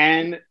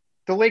 and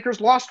the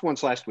Lakers lost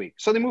once last week,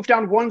 so they moved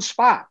down one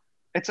spot.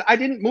 I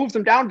didn't move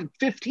them down to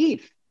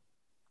 15th.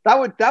 That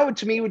would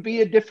to me would be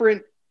a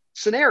different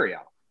scenario.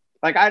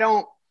 Like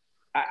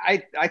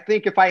I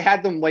think if I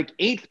had them like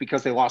 8th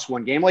because they lost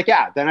one game,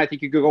 then I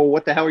think you could go,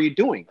 what the hell are you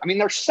doing? I mean,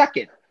 they're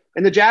second,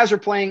 and the Jazz are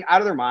playing out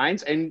of their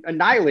minds and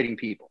annihilating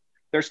people.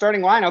 Their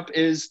starting lineup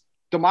is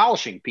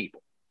demolishing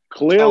people.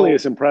 Clearly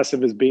as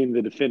impressive as being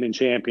the defending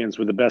champions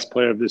with the best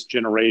player of this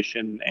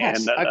generation and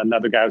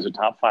another guy who's a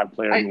top 5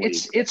 player in the league.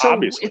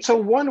 It's a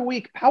 1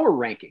 week power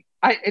ranking.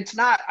 To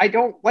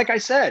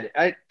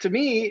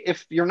me,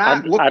 if you're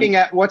not looking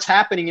at what's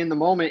happening in the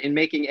moment and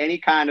making any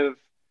kind of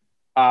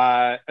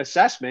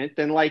assessment,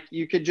 then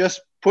you could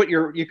just do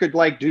your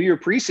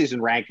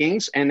preseason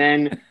rankings and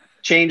then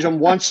change them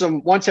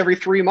once every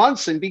 3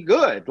 months and be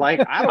good. I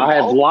don't know.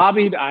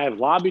 I have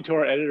lobbied to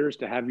our editors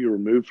to have you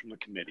removed from the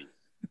committee.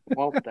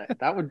 Well,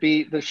 that would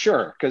be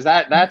because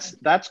that's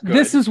good.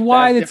 This is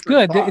why it's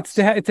good. Thoughts.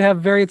 It's to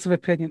have variance of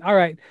opinion. All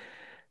right,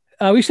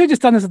 we should have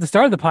just done this at the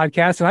start of the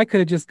podcast, and I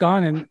could have just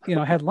gone and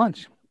had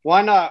lunch.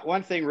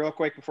 One thing real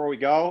quick before we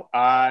go.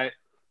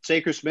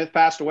 Sekou Smith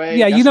passed away.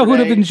 Yeah, yesterday. Who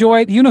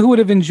would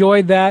have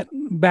enjoyed that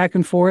back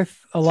and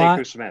forth a lot.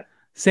 Sekou Smith.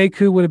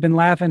 Sekou would have been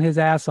laughing his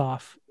ass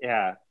off.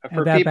 Yeah,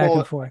 for people, back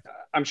and forth.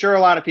 I'm sure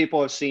a lot of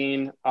people have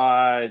seen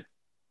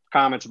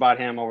comments about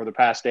him over the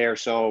past day or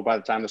so by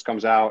the time this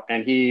comes out.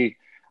 And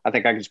I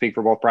think I can speak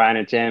for both Brian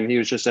and Tim. He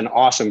was just an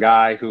awesome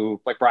guy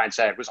who, like Brian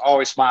said, was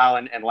always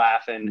smiling and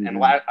laughing.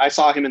 Mm-hmm. And I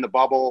saw him in the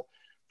bubble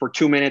for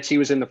 2 minutes. He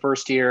was in the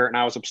first tier and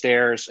I was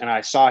upstairs, and I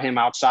saw him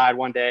outside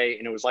one day,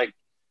 and it was like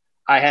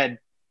I'd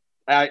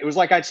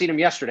seen him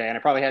yesterday, and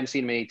I probably hadn't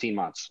seen him in 18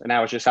 months. And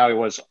that was just how he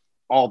was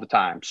all the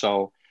time.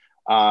 So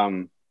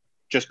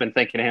just been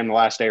thinking of him the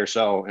last day or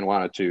so and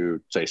wanted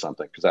to say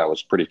something because that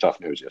was pretty tough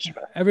news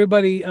yesterday.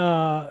 Everybody,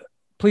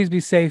 please be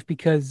safe,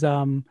 because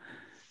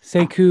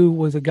Sekou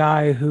was a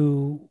guy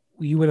who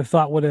you would have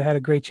thought would have had a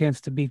great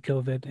chance to beat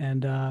COVID,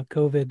 and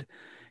COVID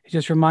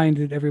just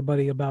reminded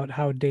everybody about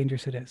how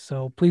dangerous it is.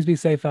 So please be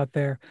safe out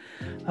there.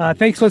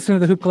 Thanks for listening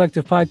to the Hoop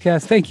Collective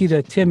podcast. Thank you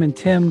to Tim and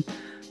Tim.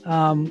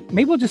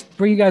 Maybe we'll just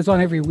bring you guys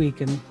on every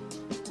week and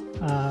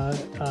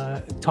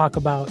talk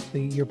about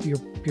your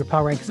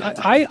power rankings.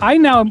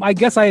 I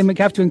guess I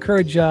have to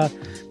encourage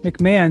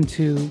MacMahon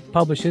to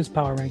publish his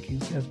power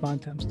rankings as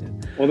Bontemps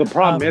did. Well, the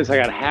problem is I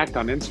got hacked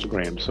on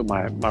Instagram, so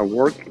my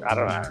work, I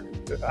don't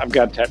know. I've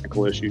got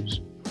technical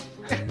issues.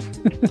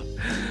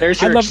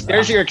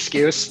 There's your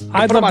excuse.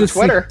 I'd love to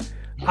Twitter.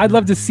 I'd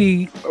love to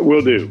see.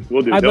 We'll do.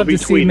 I'd love to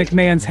see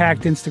MacMahon's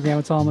hacked Instagram.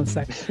 That's all I'm going to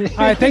say.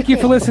 All right. Thank you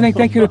for listening.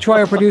 Thank you to Troy,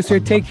 our producer.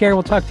 Take care.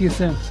 We'll talk to you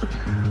soon.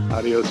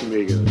 Adios,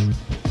 amigos.